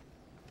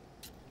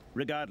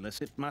 Regardless,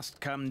 it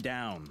must come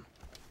down.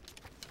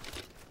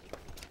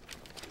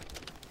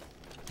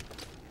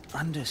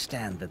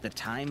 Understand that the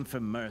time for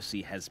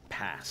mercy has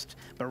passed.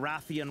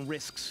 Barathion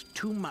risks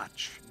too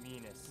much.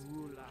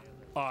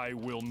 I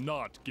will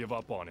not give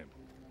up on him.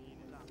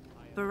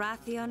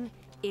 Barathion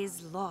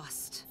is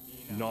lost.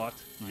 Not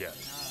yet.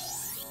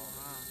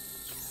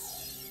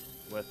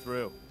 We're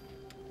through.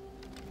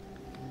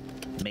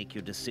 Make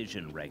your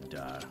decision,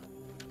 Regdar.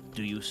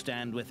 Do you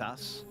stand with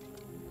us?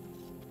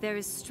 There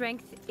is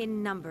strength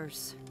in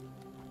numbers.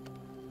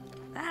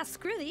 Ah,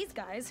 screw these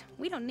guys.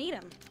 We don't need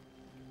them.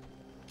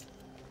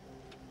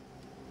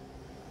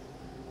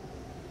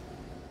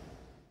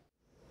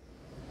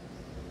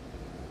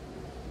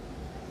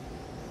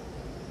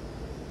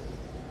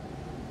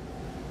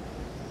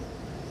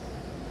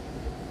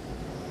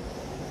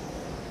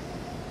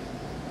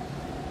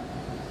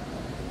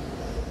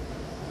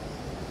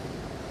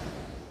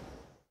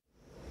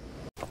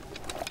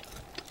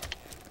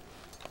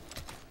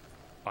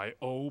 I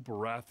owe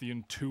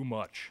Barathion too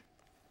much.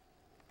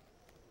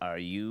 Are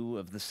you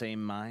of the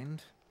same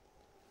mind?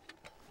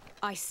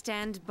 I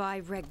stand by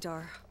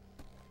Regdar.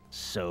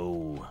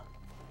 So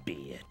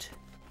be it.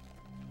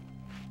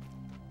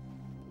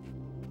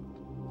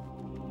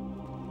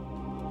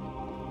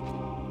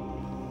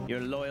 Your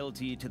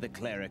loyalty to the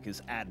cleric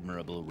is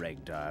admirable,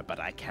 Regdar,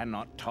 but I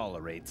cannot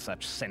tolerate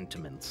such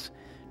sentiments.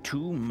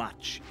 Too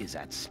much is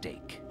at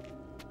stake.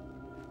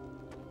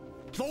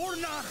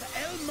 Thornach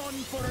Elmon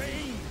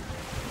Forain!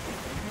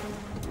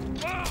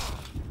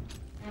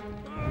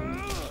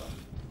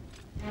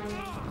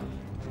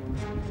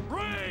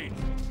 Rain!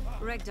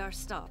 Regdar,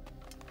 stop.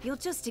 You'll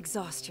just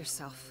exhaust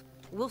yourself.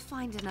 We'll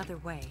find another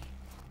way.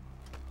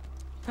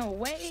 Oh,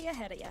 way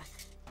ahead of ya.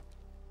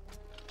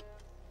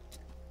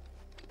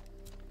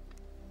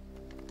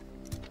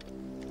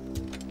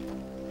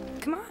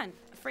 Come on,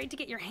 afraid to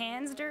get your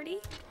hands dirty?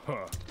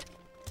 Huh.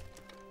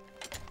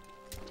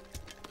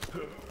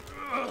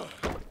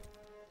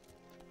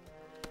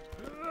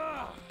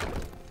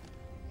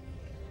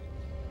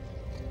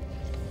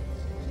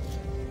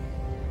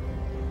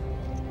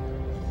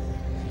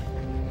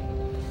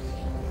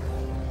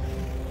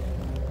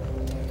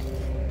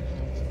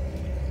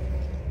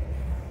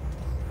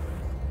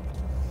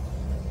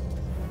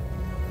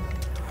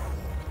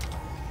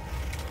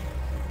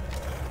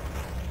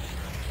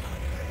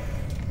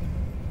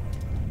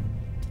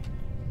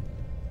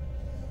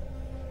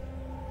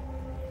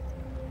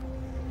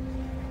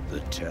 The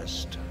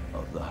test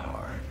of the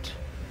heart.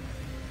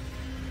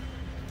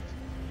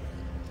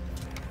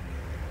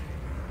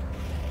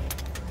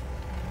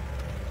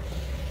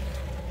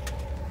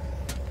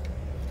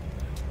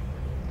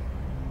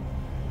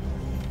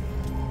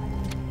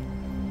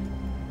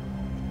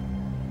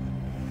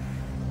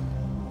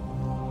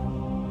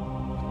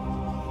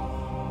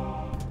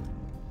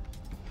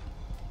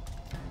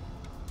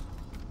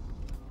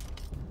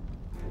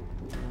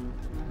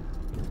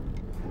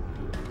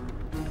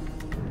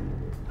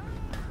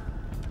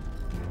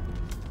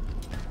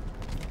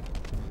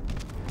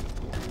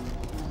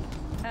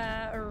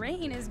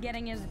 Rain is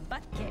getting his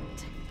butt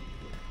kicked.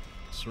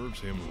 Serves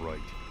him right.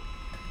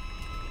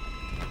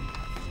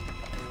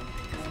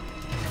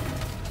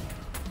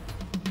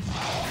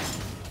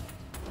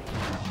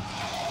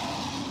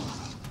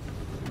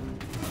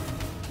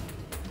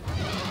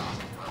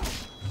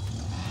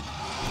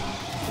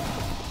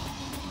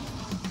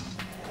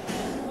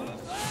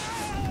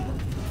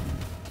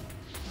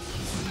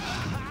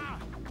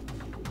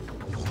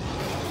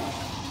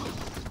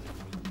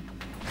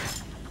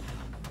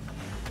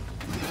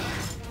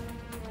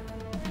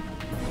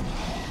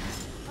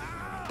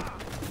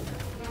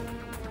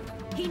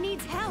 He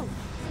needs help!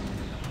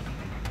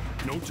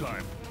 No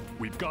time.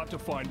 We've got to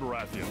find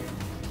Barathion.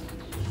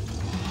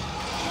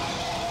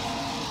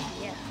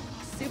 Yeah,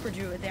 Super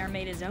Druid there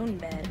made his own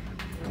bed.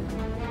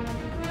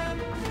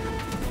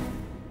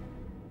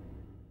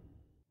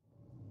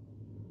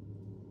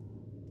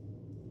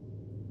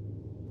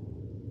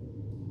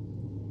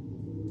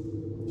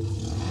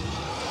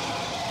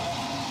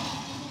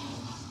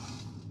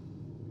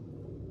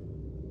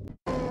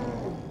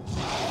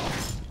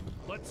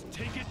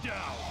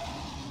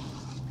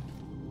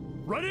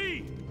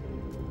 Ready?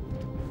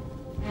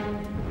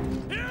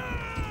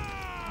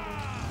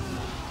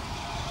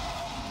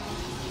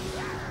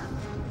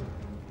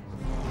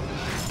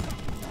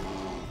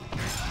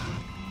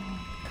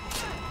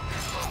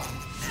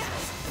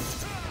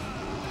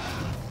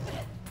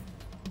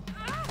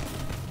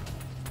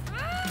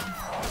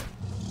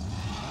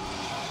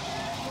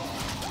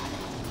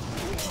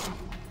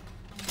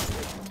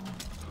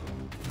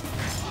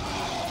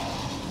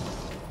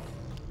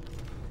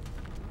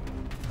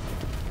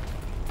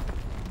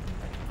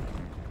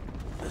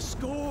 The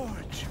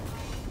Scourge!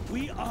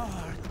 We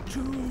are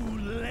too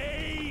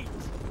late!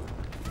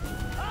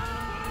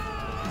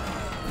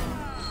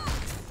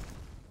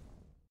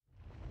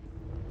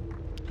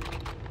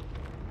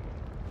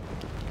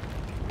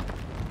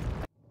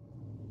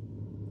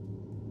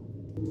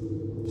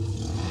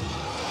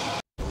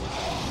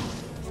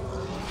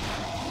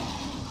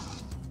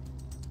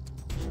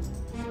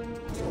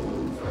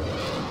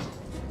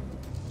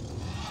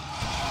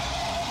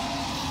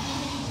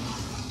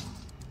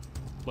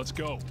 Let's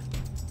go.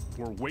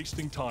 We're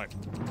wasting time.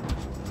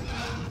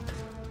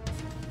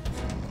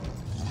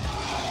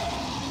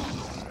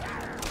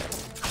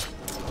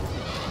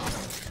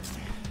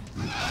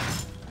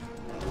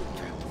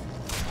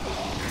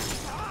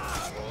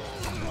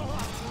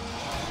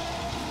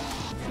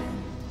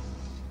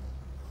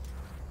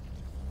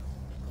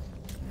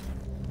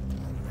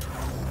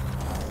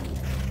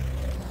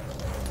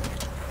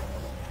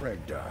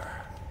 Regdar,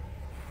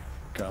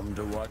 come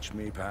to watch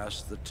me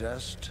pass the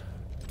test?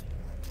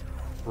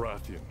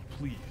 Barathion,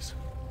 please,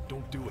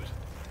 don't do it.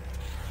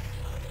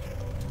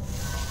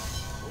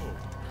 Whoa.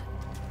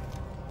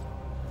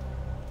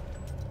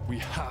 We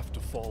have to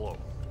follow.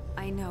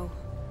 I know.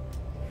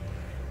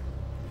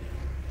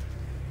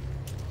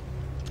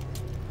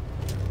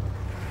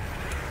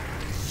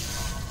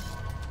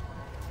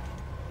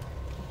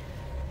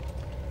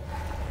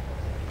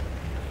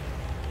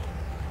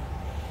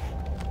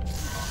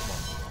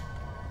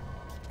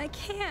 I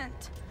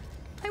can't.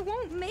 I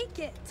won't make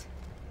it.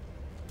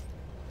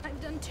 I've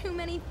done too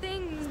many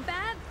things,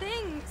 bad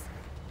things.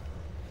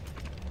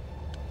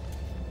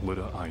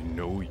 Lita, I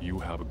know you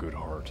have a good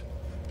heart.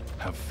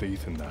 Have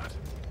faith in that.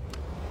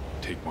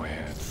 Take my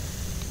hand.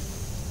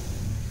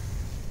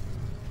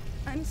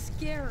 I'm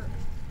scared.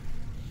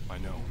 I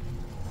know.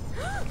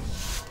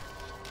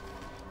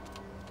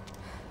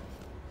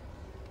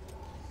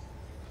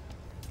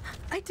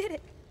 I did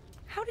it.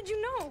 How did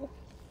you know?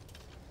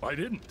 I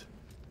didn't.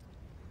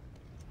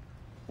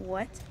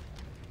 What?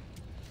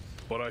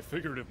 But I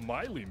figured if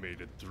Miley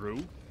made it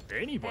through,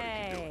 anybody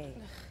could do it.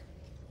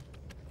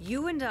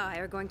 You and I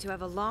are going to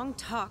have a long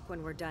talk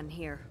when we're done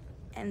here.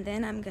 And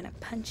then I'm gonna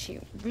punch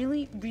you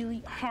really,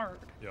 really hard.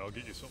 Yeah, I'll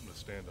get you something to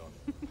stand on.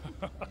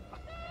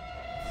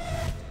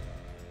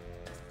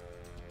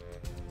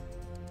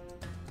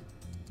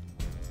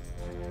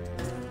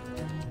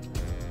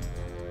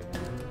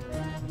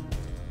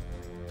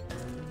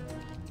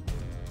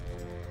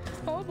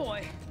 Oh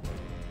boy.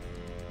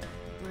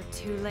 We're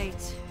too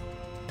late.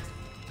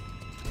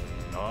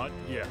 Not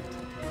yet.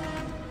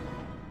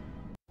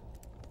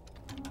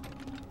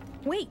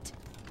 Wait.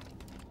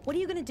 What are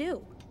you gonna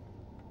do?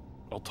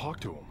 I'll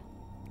talk to him.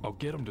 I'll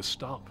get him to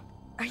stop.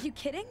 Are you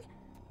kidding?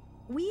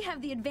 We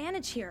have the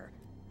advantage here.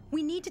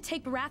 We need to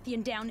take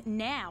Barathion down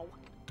now.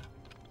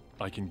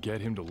 I can get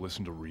him to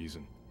listen to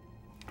reason.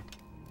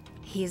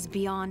 He is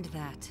beyond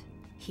that.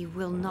 He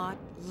will not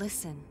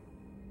listen.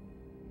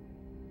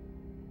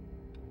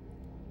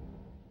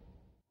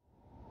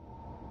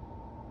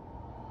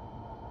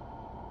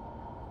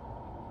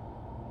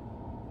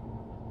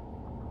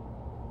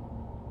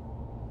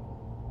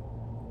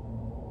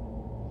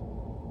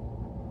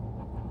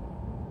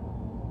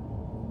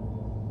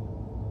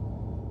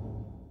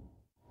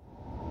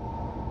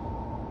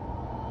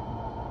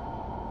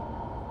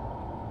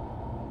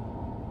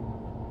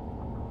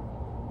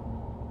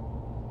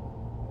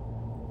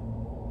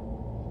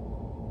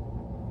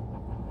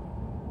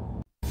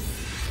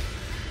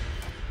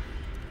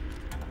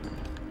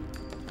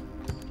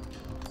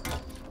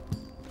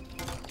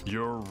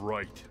 You're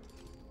right.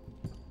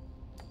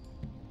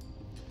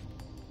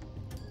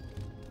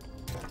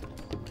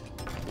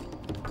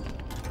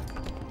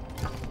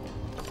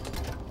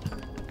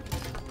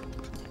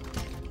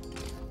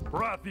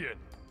 Barathion!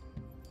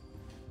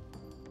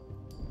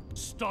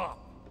 Stop!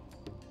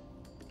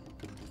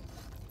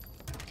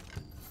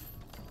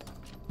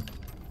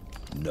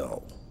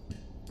 No.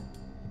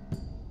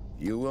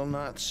 You will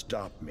not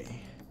stop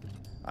me.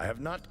 I have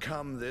not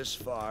come this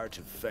far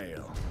to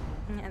fail.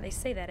 Yeah, they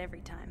say that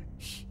every time.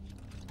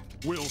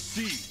 We'll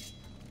see.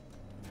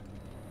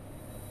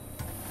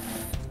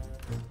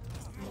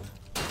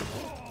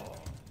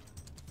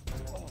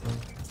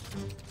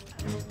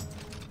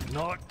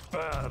 Not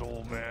bad,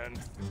 old man.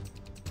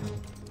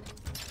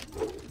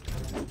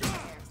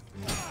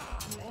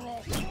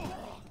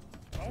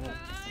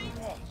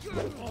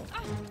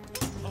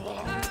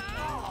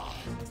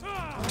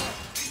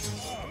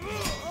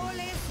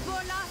 Ole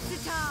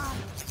Svolacita!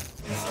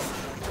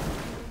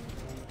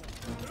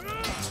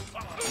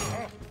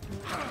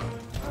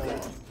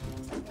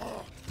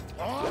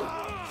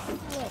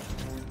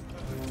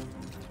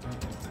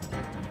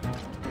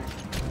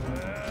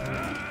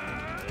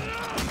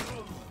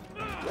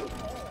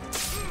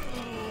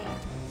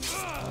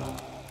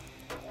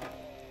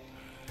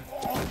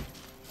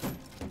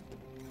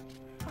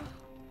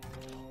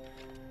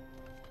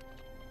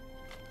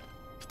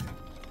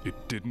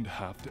 didn't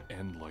have to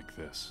end like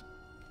this.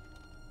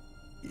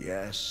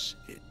 Yes,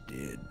 it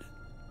did.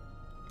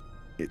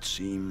 It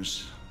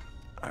seems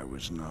I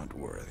was not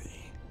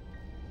worthy.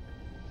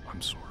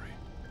 I'm sorry.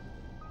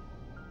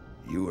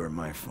 You were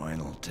my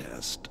final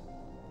test.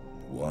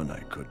 One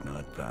I could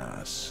not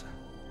pass.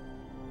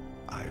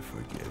 I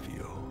forgive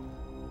you.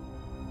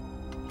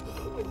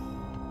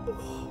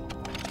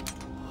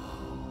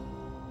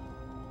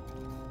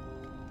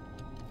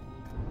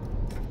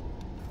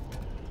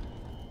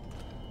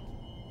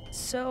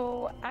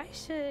 So I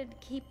should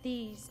keep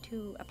these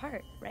two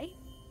apart, right?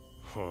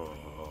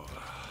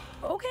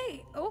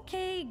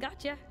 Okay,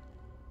 gotcha.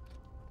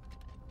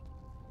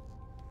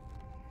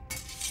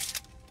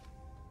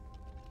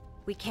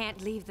 We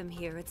can't leave them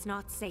here. It's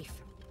not safe.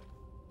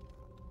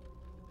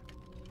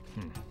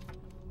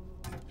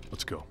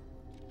 Let's go.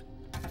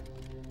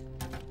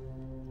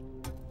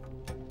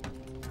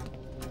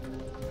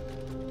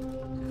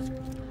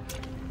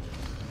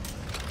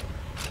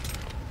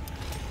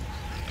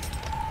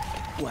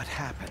 What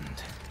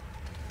happened?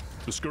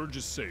 The Scourge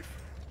is safe.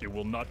 It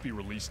will not be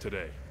released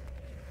today.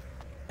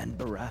 And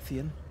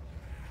Barathion?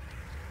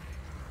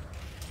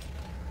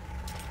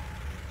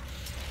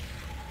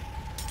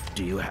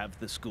 Do you have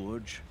the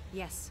Scourge?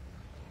 Yes.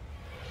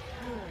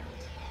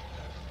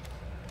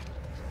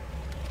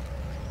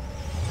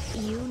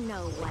 You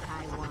know what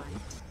I want.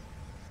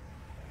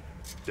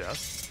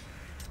 Death?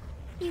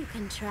 You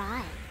can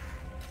try.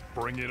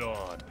 Bring it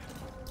on.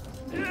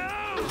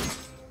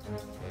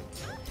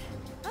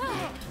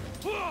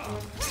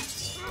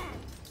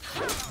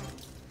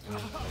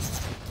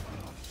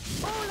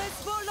 Oles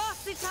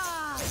Velocita!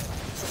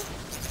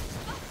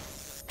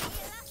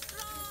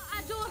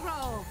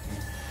 Adoro!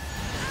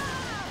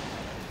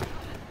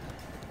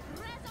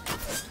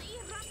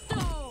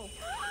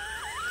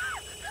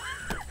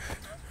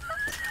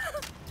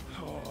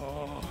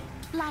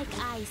 Like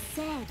I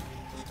said,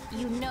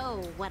 you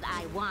know what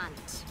I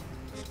want.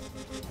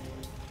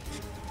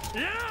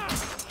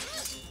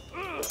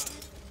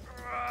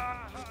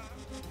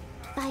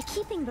 By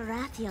keeping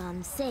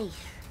Barathion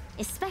safe,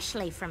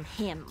 especially from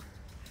him,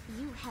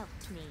 you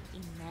helped me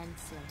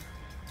immensely.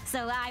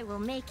 So I will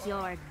make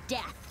your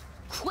death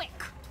quick.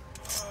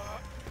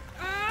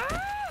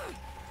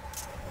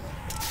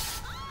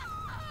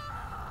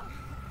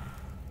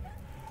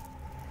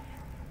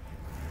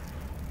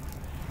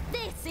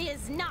 This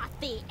is not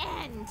the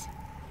end!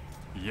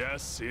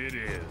 Yes, it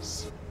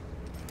is.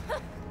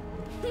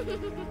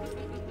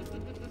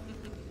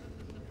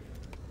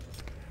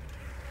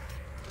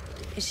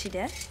 Is she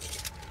dead?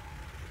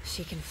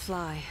 She can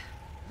fly,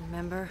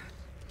 remember?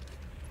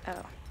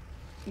 Oh,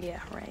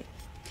 yeah, right.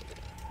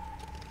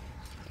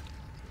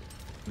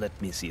 Let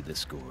me see the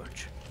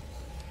Scourge.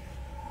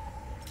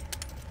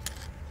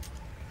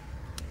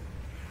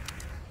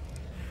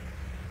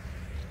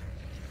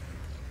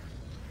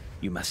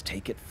 You must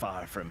take it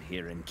far from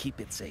here and keep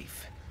it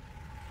safe.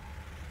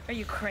 Are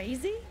you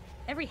crazy?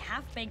 Every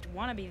half-baked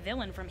wannabe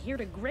villain from here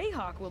to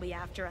Greyhawk will be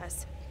after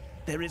us.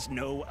 There is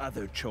no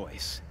other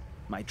choice.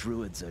 My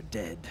druids are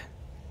dead.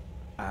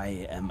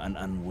 I am an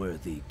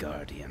unworthy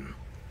guardian.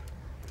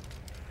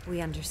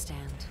 We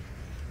understand.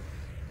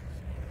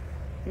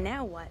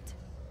 Now what?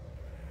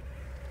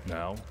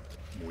 Now,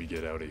 we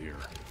get out of here.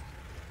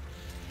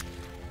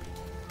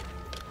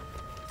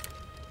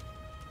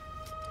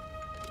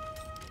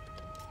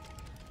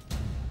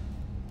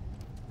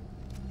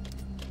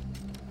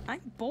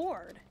 I'm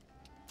bored.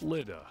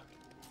 Lyda,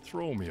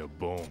 throw me a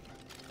bone.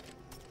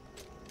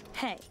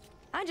 Hey,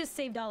 I just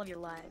saved all of your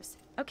lives,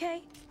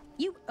 okay?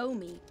 You owe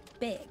me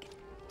big.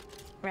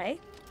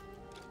 Right?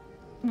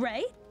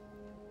 Right?